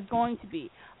saying there's going to be,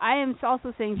 I am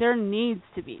also saying there needs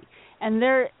to be. And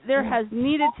there has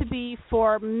needed to be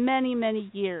for many, many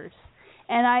years.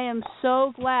 And I am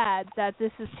so glad that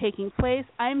this is taking place.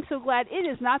 I'm so glad it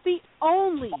is not the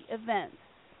only event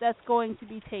that's going to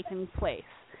be taking place.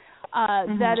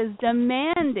 That is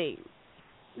demanding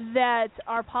that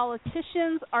our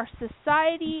politicians, our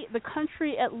society, the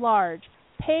country at large,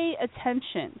 pay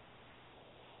attention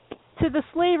to the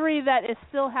slavery that is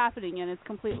still happening and is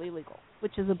completely legal,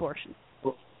 which is abortion.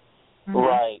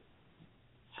 Right.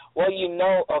 Well,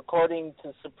 according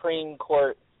to Supreme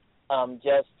Court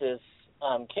Justice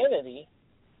Kennedy,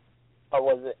 or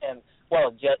was it?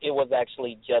 It was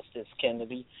actually Justice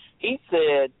Kennedy. He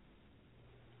said,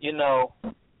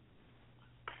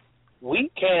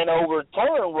 we can't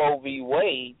overturn Roe v.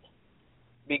 Wade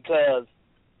because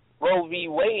Roe v.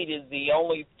 Wade is the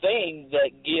only thing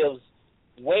that gives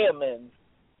women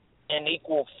an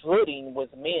equal footing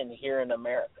with men here in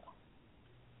America.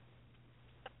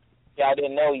 Y'all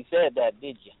didn't know he said that,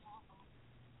 did you?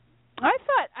 I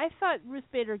thought Ruth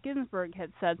Bader Ginsburg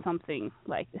had said something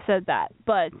said that,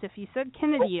 but if you said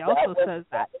Kennedy also says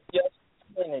that. Yes,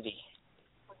 Kennedy.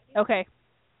 Okay.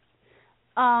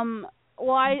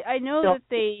 Well, I know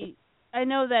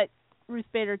that Ruth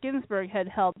Bader Ginsburg had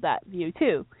held that view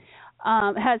too,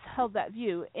 has held that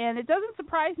view, and it doesn't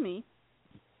surprise me.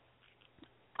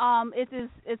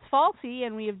 It's faulty,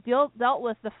 and we have dealt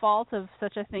with the fault of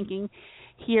such a thinking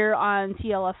here on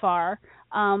TLFR.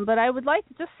 But I would like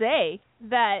to just say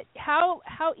that how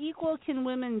equal can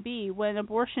women be when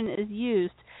abortion is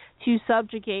used to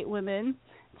subjugate women,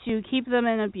 to keep them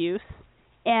in abuse,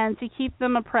 and to keep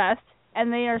them oppressed,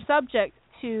 and they are subject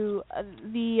to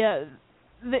it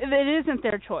isn't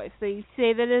their choice. They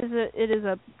say that it is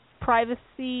a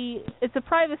privacy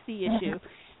issue.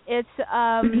 It's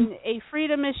a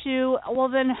freedom issue. Well,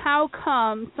 then how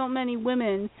come so many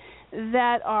women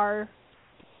that are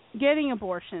getting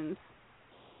abortions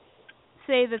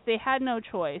say that they had no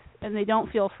choice and they don't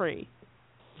feel free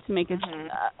to make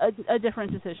a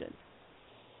different decision?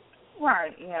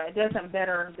 Right. Yeah, it doesn't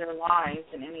better their lives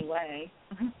in any way.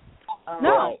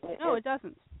 No, it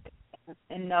doesn't.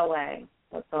 In no way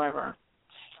whatsoever.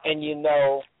 And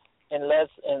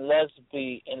let's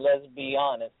be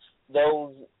honest.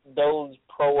 Those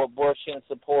pro-abortion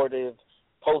supportive,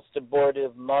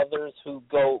 post-abortive mothers who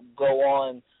go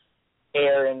on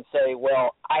air and say,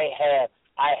 "Well, I had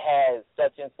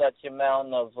such and such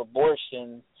amount of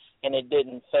abortions and it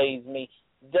didn't faze me,"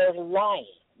 they're lying.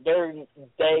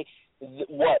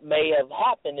 What may have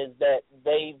happened is that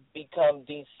they've become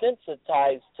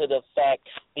desensitized to the fact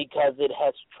because it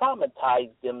has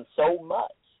traumatized them so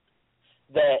much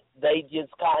that they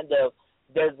just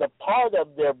there's a part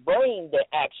of their brain that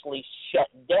actually shut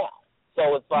down.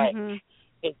 So it's like,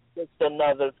 it's just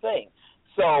another thing.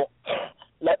 So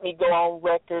let me go on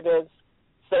record as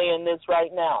saying this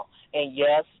right now. And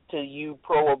yes, to you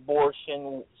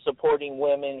pro-abortion supporting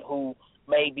women who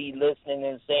may be listening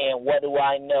and saying, what do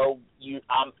I know?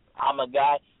 I'm a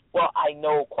guy. Well, I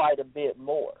know quite a bit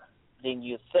more than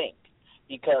you think.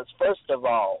 Because first of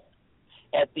all,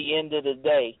 at the end of the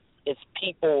day, it's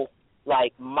people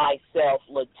like myself,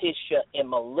 Letitia, and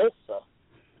Melissa,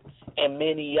 and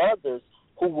many others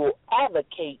who will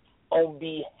advocate on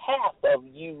behalf of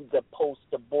you, the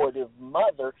post-abortive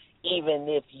mother, even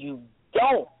if you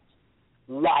don't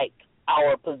like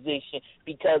our position,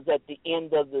 because at the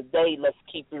end of the day, let's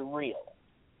keep it real.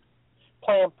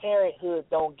 Planned Parenthood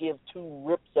don't give two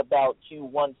rips about you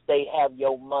once they have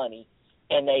your money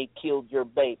and they killed your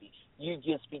baby. You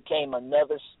just became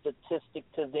another statistic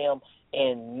to them,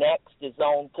 and next is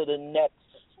on to the next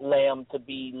lamb to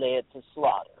be led to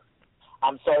slaughter.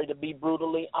 I'm sorry to be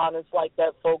brutally honest like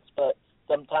that, folks, but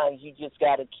sometimes you just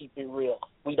got to keep it real.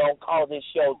 We don't call this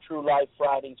show True Life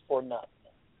Fridays for nothing.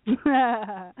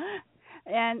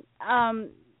 And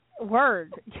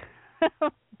word,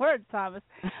 Thomas.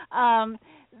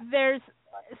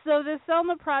 So the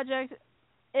Selma project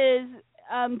is.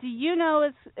 Do you know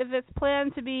if it's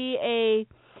planned to be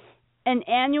an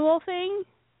annual thing,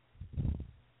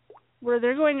 where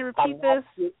they're going to repeat this?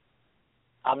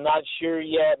 I'm not sure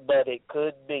yet, but it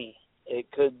could be.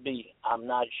 It could be. I'm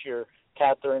not sure.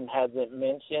 Catherine hasn't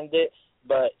mentioned it,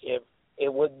 but if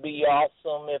it would be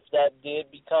awesome if that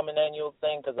did become an annual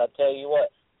thing. Because I tell you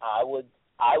what, I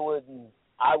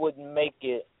would make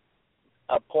it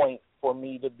a point for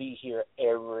me to be here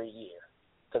every year,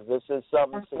 because this is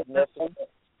something significant,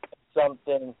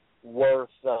 something worth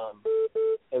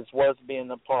being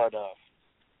a part of.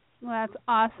 Well, that's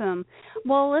awesome.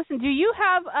 Well, listen, do we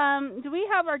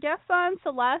have our guests on,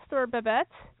 Celeste or Babette?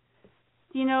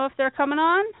 Do you know if they're coming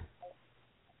on?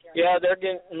 Yeah, they're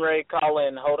getting ready to call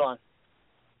in. Hold on.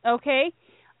 Okay.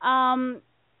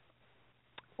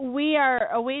 We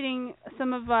are awaiting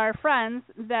some of our friends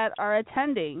that are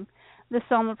attending the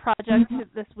Selma project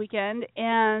this weekend,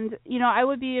 and I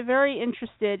would be very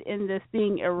interested in this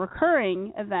being a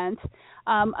recurring event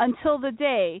until the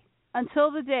day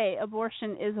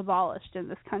abortion is abolished in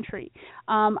this country.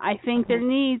 I think there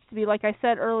needs to be, like I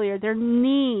said earlier, there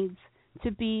needs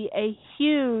to be a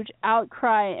huge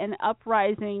outcry and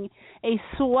uprising, a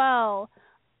swell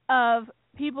of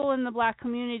people in the black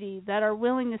community that are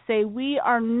willing to say we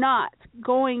are not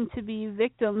going to be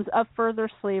victims of further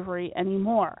slavery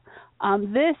anymore.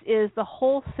 This is the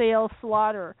wholesale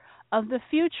slaughter of the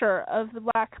future of the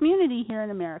black community here in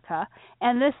America,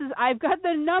 and this is, I've got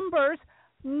the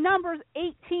numbers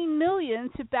 18 million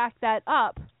to back that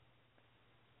up.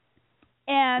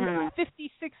 And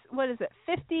 56, what is it?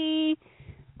 50,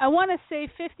 I want to say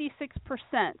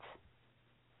 56%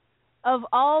 of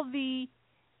all the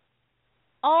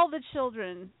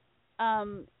children,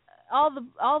 all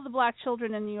the black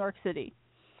children in New York City,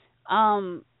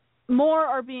 more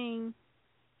are being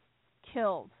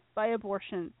killed by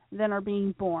abortion than are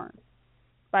being born,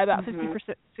 by about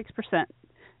 56%.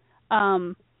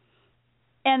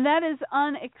 And that is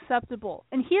unacceptable.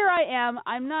 And here I am.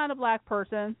 I'm not a black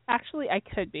person. Actually, I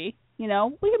could be. We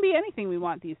can be anything we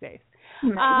want these days.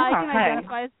 I can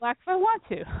identify as black if I want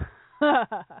to.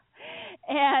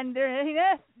 And there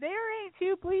ain't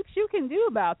two bleeps you can do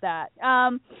about that.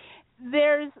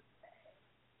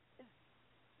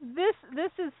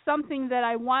 This is something that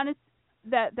I wanted,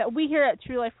 that we here at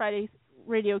True Life Fridays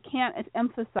Radio can't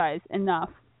emphasize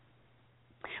enough,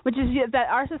 which is that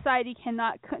our society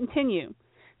cannot continue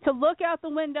to look out the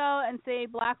window and say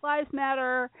Black Lives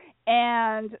Matter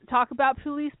and talk about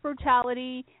police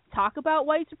brutality, talk about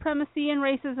white supremacy and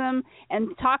racism,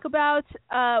 and talk about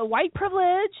white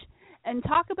privilege, and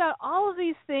talk about all of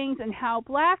these things, and how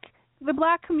the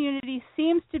black community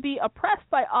seems to be oppressed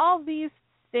by all these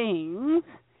things,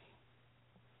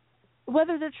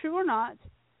 whether they're true or not,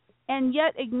 and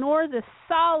yet ignore the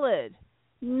solid,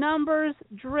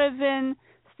 numbers-driven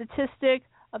statistic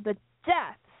of the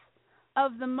deaths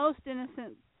of the most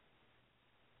innocent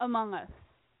among us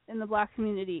in the black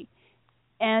community,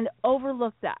 and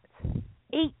overlook that.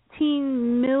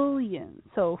 18 million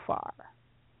so far.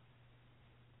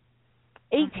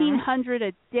 1,800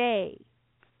 a day.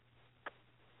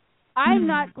 I'm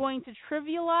not going to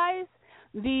trivialize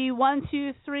the 1,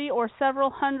 2, 3, or several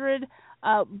hundred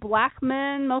black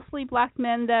men, mostly black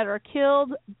men, that are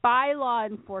killed by law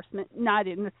enforcement.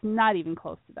 It's not even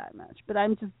close to that much, but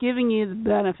I'm just giving you the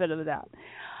benefit of the doubt.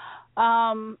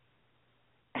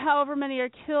 However many are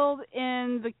killed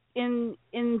in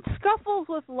scuffles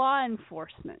with law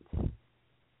enforcement.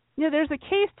 There's a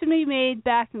case to be made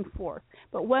back and forth,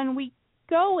 but when we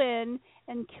go in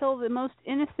and kill the most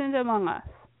innocent among us,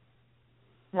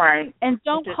 right, and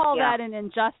don't call that an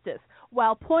injustice,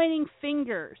 while pointing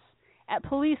fingers at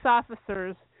police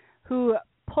officers who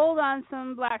pulled on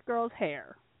some black girl's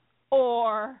hair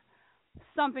or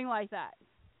something like that,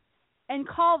 and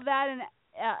call that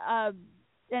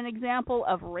an example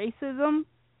of racism,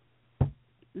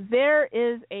 There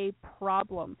is a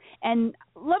problem. And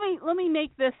let me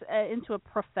make this into a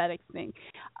prophetic thing.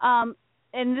 And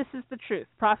this is the truth.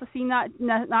 Prophecy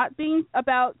not being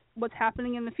about what's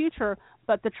happening in the future,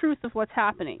 but the truth of what's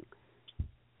happening.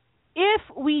 If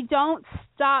we don't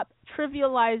stop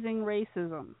trivializing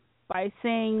racism by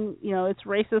saying, it's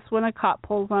racist when a cop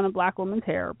pulls on a black woman's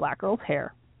hair or black girl's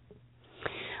hair,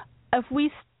 if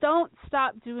we don't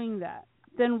stop doing that,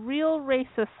 then real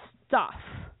racist stuff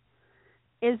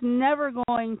is never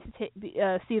going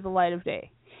to see the light of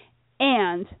day.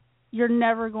 And you're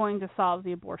never going to solve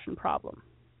the abortion problem.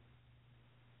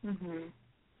 Mm-hmm.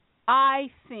 I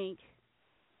think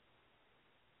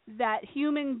that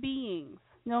human beings,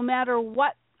 no matter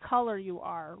what color you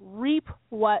are, reap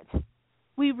what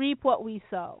we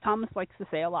sow. Thomas likes to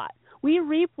say a lot. We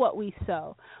reap what we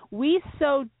sow. We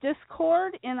sow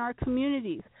discord in our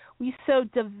communities. We sow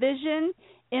division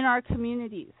in our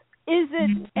communities. Is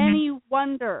it any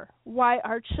wonder why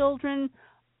our children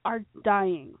are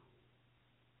dying?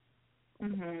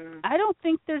 Mm-hmm. I don't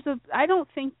think there's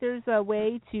a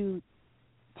way to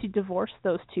divorce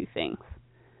those two things.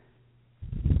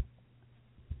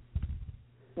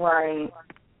 Right.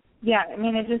 Yeah, I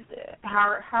mean, it just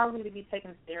how are we to be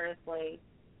taken seriously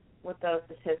with those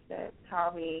statistics? How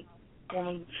are we, when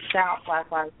we shout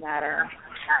Black Lives Matter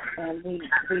and we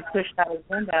push that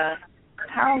agenda,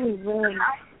 how are we really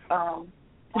to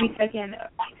be taken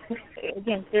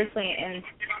again seriously? And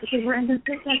because we're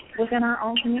inconsistent within our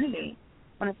own community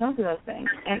when it comes to those things,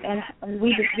 and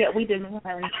we demand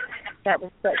that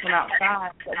respect from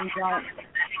outside that we don't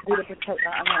do to protect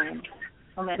our own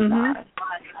from inside.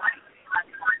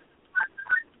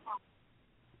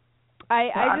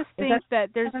 I just think that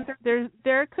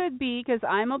there could be, because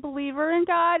I'm a believer in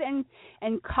God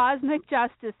and cosmic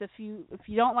justice. If you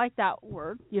don't like that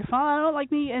word, you're fine. I don't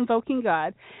like me invoking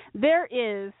God. There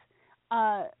is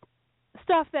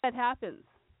stuff that happens.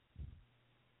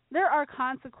 There are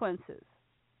consequences,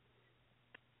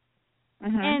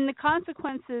 and the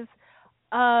consequences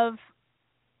of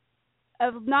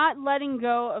not letting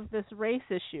go of this race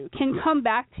issue can come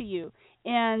back to you,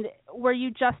 and where you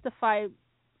justify,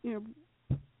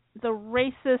 the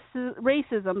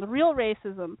racism, the real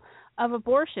racism of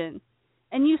abortion,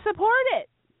 and you support it.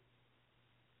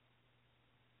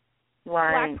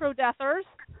 Right. Black pro-deathers,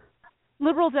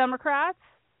 liberal Democrats,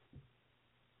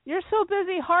 you're so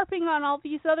busy harping on all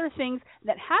these other things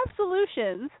that have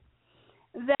solutions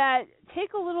that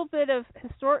take a little bit of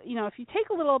if you take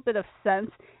a little bit of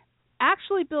sense,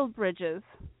 actually build bridges.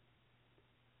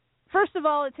 First of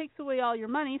all, it takes away all your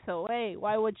money, so hey,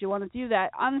 why would you want to do that?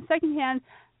 On the second hand,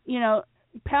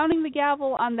 pounding the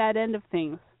gavel on that end of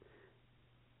things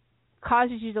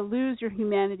causes you to lose your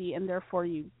humanity, and therefore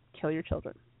you kill your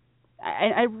children.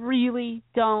 I really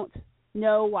don't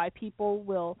know why people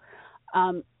will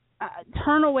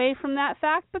turn away from that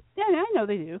fact, but yeah, I know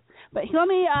they do. But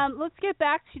let's get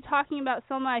back to talking about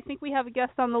Selma. I think we have a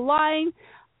guest on the line.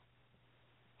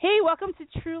 Hey, welcome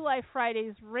to True Life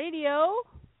Fridays Radio.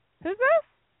 Who's this?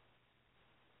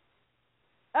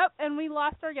 Oh, and we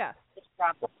lost our guest.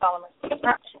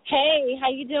 Hey, how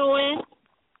you doing?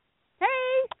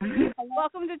 Hey,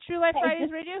 welcome to True Life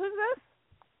Fridays Radio. Who's this?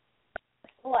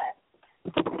 Celeste.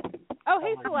 Oh,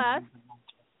 hey, Celeste.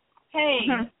 Hey.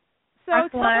 So,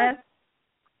 Celeste.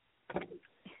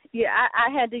 Yeah, I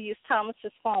had to use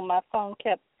Thomas's phone. My phone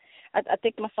I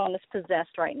think my phone is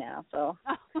possessed right now, so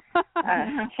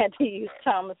I had to use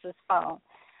Thomas's phone.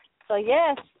 So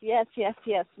yes.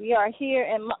 We are here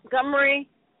in Montgomery,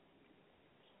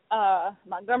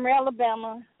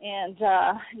 Alabama, and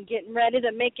getting ready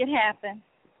to make it happen.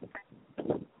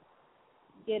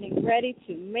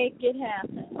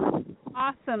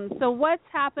 Awesome. So what's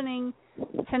happening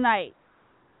tonight?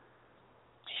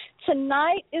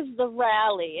 Tonight is the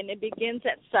rally, and it begins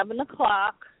at 7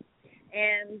 o'clock.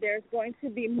 And there's going to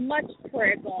be much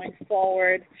prayer going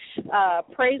forward,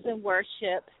 praise and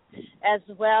worship, as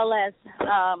well as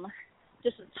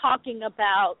just talking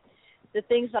about the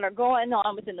things that are going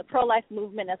on within the pro-life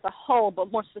movement as a whole,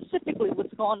 but more specifically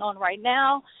what's going on right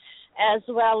now, as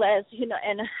well as,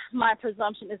 and my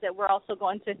presumption is that we're also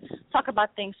going to talk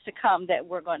about things to come that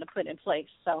we're going to put in place.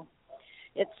 So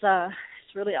it's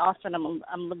really awesome.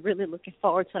 I'm really looking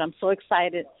forward to it. I'm so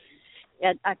excited.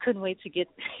 I couldn't wait to get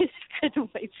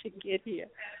here.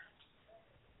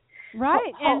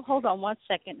 Right. Hold on one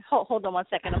second. Hold on one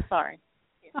second. I'm sorry.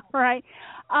 All right.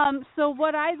 So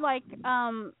what I'd like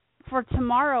for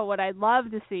tomorrow, what I'd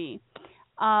love to see,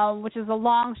 which is a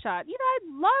long shot, I'd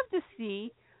love to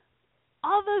see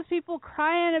all those people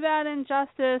crying about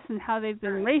injustice and how they've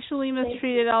been racially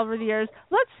mistreated over the years.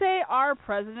 Let's say our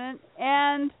president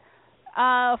and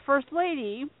First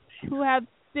Lady who have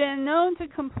been known to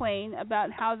complain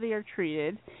about how they are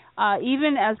treated,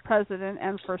 even as President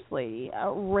and First Lady,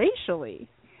 racially.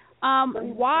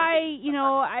 Why,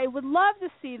 I would love to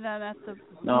see them at the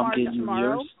march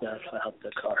tomorrow. Your stuff out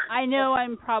the car. I know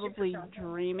I'm probably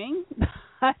dreaming,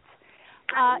 but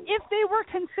if they were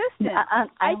consistent,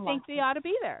 I think they ought to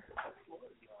be there.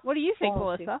 What do you think,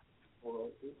 Melissa?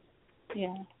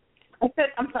 Yeah.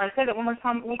 I'm sorry, say that one more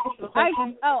time.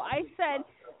 I said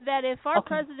that if our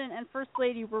President and First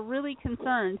Lady were really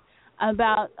concerned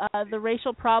about the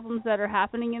racial problems that are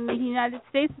happening in the United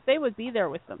States, they would be there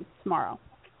with them tomorrow.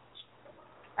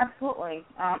 Absolutely.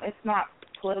 It's not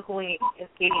politically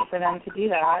expedient for them to do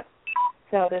that,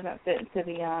 so it doesn't fit into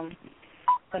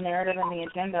the narrative and the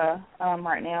agenda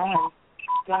right now, and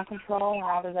gun control and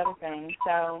all those other things.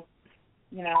 So,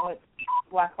 it's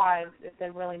Black lives, if they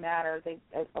really matter,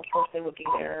 of course they would be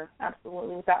there,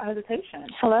 absolutely, without hesitation.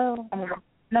 Hello. I mean, the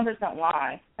numbers don't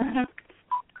lie.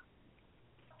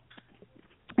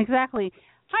 Exactly.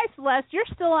 Hi, Celeste. You're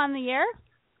still on the air.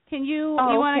 Can you?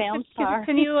 I'm sorry.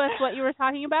 Continue with what you were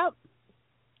talking about?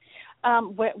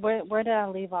 Where did I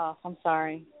leave off? I'm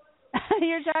sorry.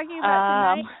 You're talking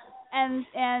about tonight,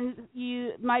 and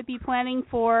you might be planning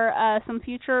for some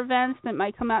future events that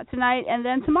might come out tonight, and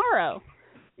then tomorrow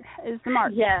is the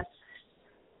march. Yes.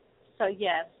 So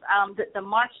yes, the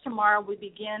march tomorrow, we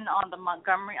begin on the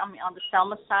on the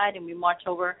Selma side, and we march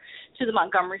over to the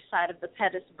Montgomery side of the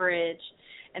Pettus Bridge,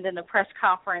 and then the press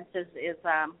conference is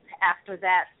after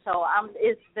that. So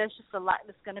there's just a lot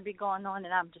that's going to be going on,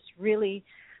 and I'm just really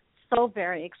so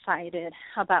very excited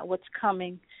about what's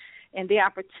coming and the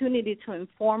opportunity to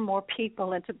inform more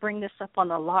people and to bring this up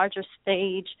on a larger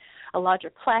stage, a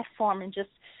larger platform, and just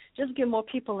get more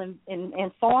people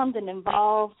informed and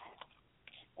involved,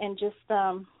 and just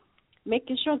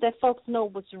making sure that folks know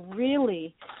what's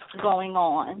really going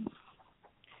on.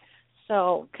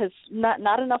 So, because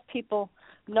not enough people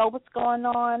know what's going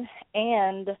on,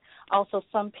 and also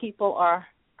some people are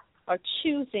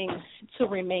choosing to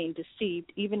remain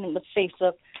deceived, even in the face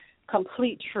of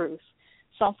complete truth.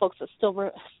 Some folks are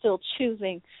still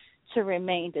choosing to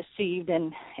remain deceived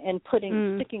and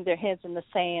sticking their heads in the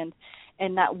sand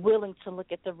and not willing to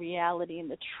look at the reality and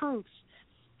the truth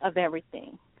of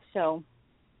everything. So,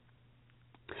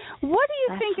 what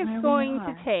do you think it's going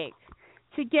to take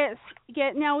to get?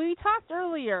 Now, we talked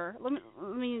earlier. Let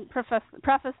me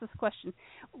preface this question.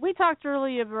 We talked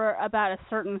earlier about a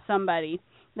certain somebody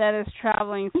that is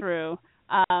traveling through,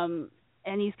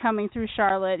 and he's coming through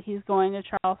Charlotte. He's going to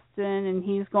Charleston, and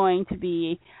he's going to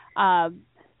be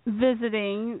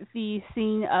visiting the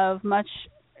scene of much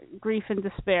grief and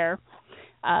despair,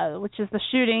 which is the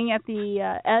shooting at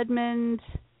the Edmund.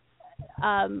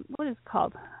 What is it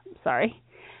called? I'm sorry.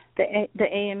 The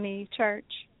AME Church.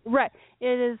 Right.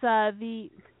 It is I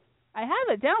have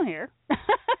it down here.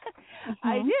 Mm-hmm.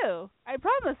 I do. I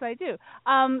promise I do.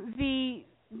 The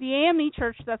AME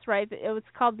Church, that's right. It was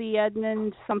called the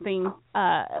Edmund something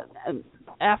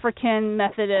African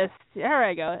Methodist. There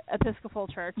I go. Episcopal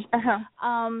Church. Uh-huh.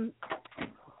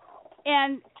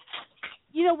 And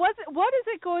what is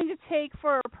it going to take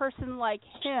for a person like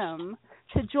him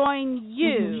to join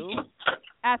you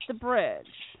at the bridge?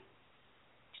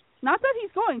 Not that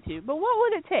he's going to, but what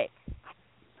would it take?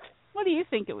 What do you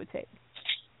think it would take?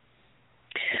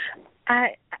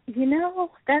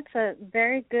 That's a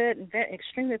very good and very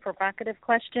extremely provocative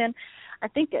question. I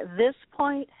think at this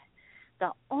point,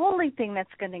 the only thing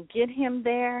that's going to get him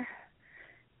there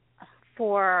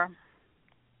for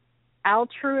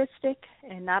altruistic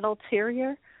and not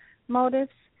ulterior motives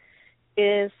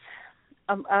is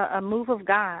a move of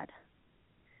God,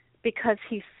 because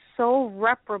he's so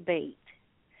reprobate.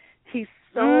 He's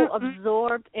so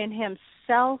absorbed in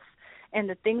himself and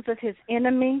the things of his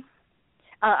enemy.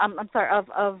 Of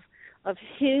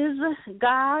his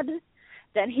God,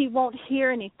 that he won't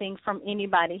hear anything from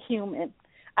anybody human.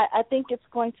 I think it's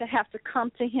going to have to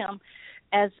come to him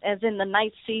as in the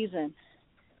night season,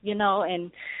 that's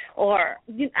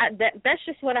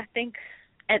just what I think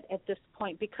at this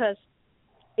point, because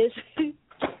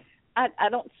I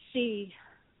don't see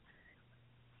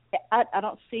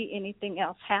anything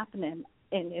else happening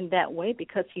in that way,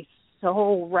 because he's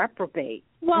so reprobate.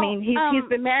 Well, I mean, he's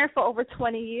been married for over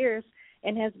 20 years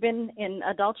and has been in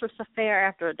adulterous affair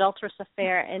after adulterous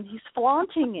affair, and he's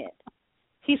flaunting it.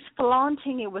 He's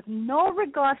flaunting it with no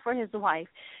regard for his wife.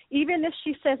 Even if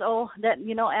she says, Al,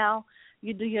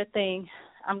 you do your thing,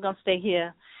 I'm going to stay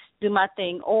here, do my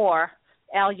thing, or,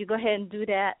 Al, you go ahead and do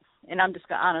that, and I'm just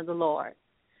going to honor the Lord.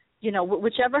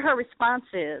 Whichever her response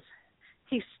is,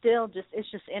 he's still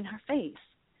it's just in her face.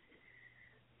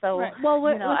 So, right. Well,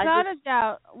 without a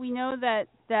doubt, we know that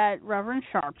Reverend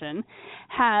Sharpton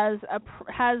has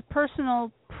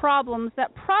personal problems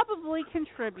that probably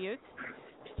contribute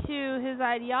to his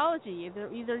ideology.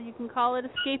 Either you can call it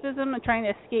escapism and trying to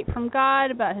escape from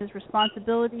God about his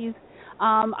responsibilities.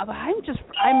 I'm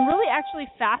really actually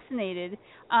fascinated.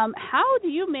 How do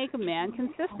you make a man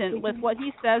consistent with what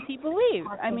he says he believes?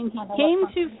 I mean, he came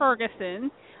to Ferguson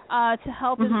to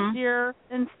help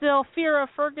instill fear of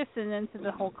Ferguson into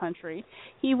the whole country.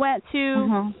 He went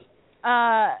to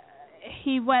Dallas.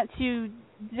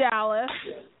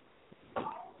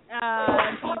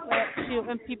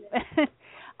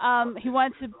 He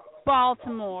went to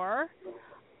Baltimore,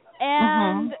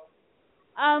 and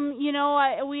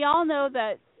we all know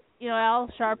that Al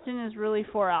Sharpton is really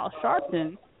for Al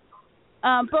Sharpton.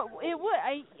 But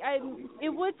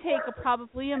it would take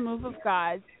probably a move of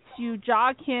God to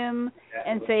jog him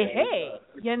and say, hey,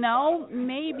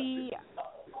 maybe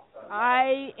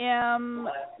I am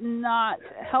not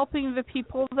helping the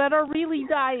people that are really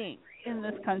dying in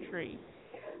this country.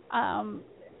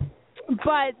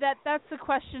 But that's the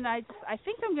question. I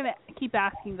think I'm going to keep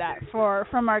asking that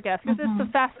from our guests, because it's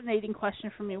a fascinating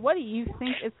question for me. What do you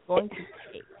think it's going to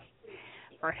take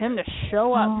for him to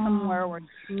show up somewhere where it's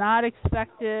not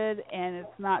expected and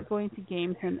it's not going to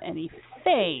gain him any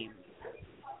fame?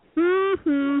 So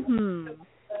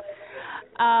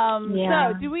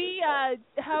do we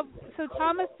have? So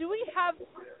Thomas, do we have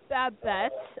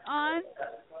Babette on?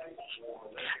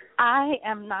 I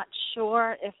am not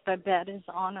sure if Babette is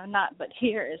on or not, but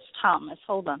here is Thomas.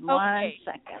 Hold on 1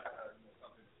 second.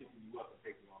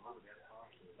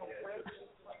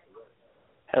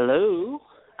 Hello,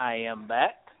 I am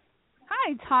back.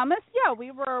 Hi, Thomas. Yeah,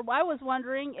 I was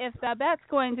wondering if Babette's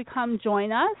going to come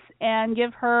join us and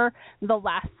give her the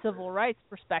last civil rights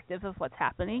perspective of what's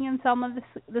happening in Selma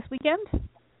this weekend.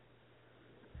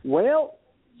 Well,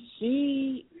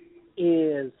 she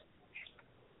is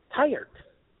tired,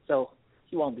 so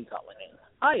she won't be calling in.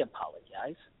 I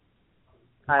apologize.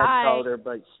 I told her,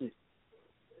 but she...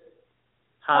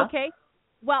 Huh? Okay.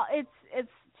 Well, it's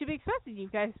to be expected. You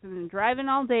guys have been driving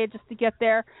all day just to get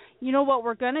there. You know what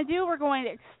we're going to do? We're going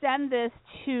to extend this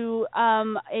to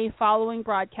a following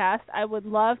broadcast. I would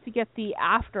love to get the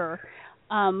after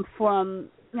from...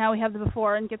 Now we have the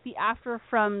before, and get the after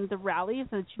from the rally,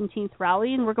 the Juneteenth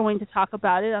rally, and we're going to talk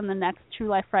about it on the next True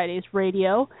Life Fridays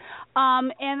radio.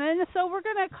 And then, so we're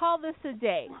going to call this a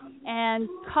day and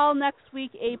call next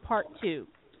week a part 2.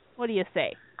 What do you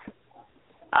say?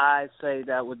 I say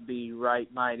that would be right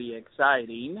mighty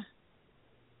exciting.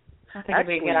 I think it'd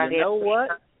be a good idea. You know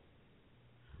what?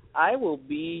 I will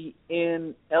be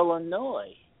in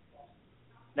Illinois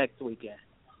next weekend.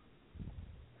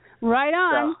 Right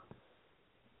on. So,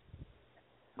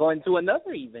 going to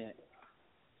another event.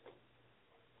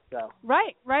 So.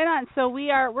 Right on. So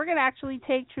we're going to actually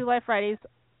take True Life Fridays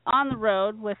on the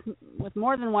road with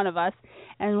more than one of us,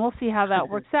 and we'll see how that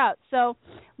works out. So,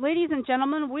 ladies and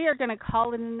gentlemen, we are going to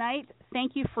call it a night.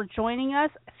 Thank you for joining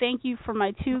us. Thank you for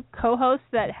my 2 co-hosts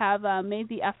that have made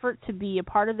the effort to be a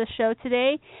part of the show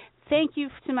today. Thank you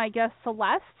to my guest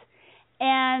Celeste,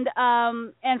 and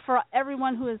for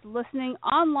everyone who is listening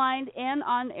online and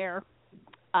on air.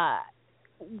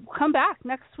 Come back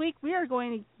next week. We are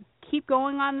going to keep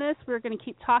going on this. We're going to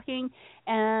keep talking,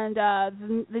 and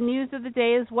the news of the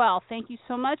day as well. Thank you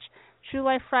so much. True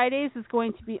Life Fridays is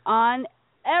going to be on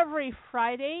every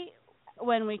Friday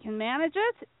when we can manage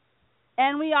it,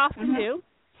 and we often do.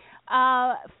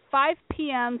 5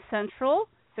 p.m. Central,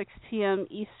 6 p.m.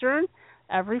 Eastern,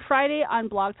 every Friday on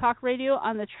Blog Talk Radio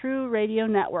on the True Radio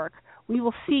Network. We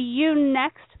will see you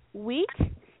next week,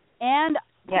 and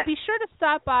be sure to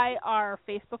stop by our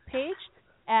Facebook page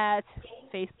at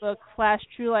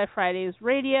Facebook/True Life Fridays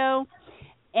Radio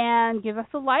and give us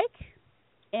a like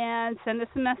and send us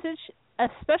a message,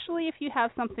 especially if you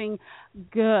have something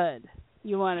good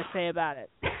you want to say about it.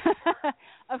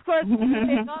 Of course, we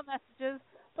take all messages,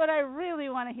 but I really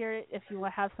want to hear it if you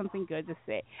have something good to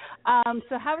say.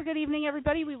 So have a good evening,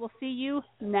 everybody. We will see you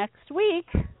next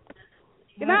week.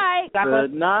 Good night.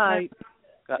 Good night.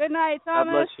 Good night, Thomas.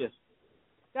 God bless you.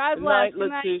 God Good bless. night,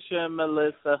 Good Letitia and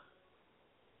Melissa.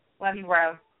 Love you,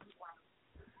 bro.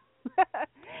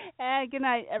 And good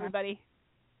night, everybody.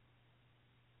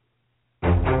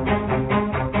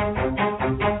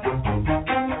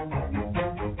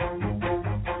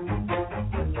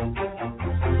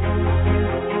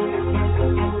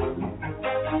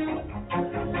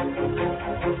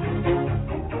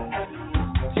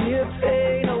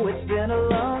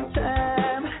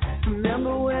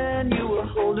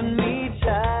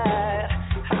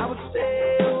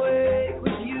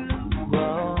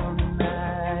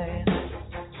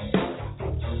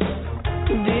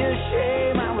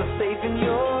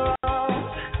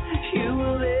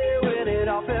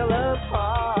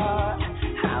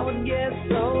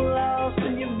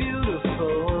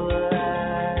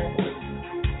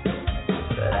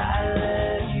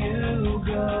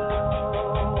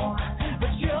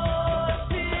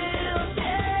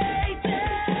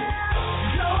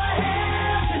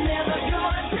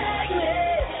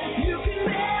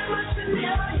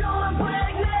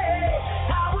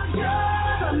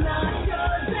 Let's go.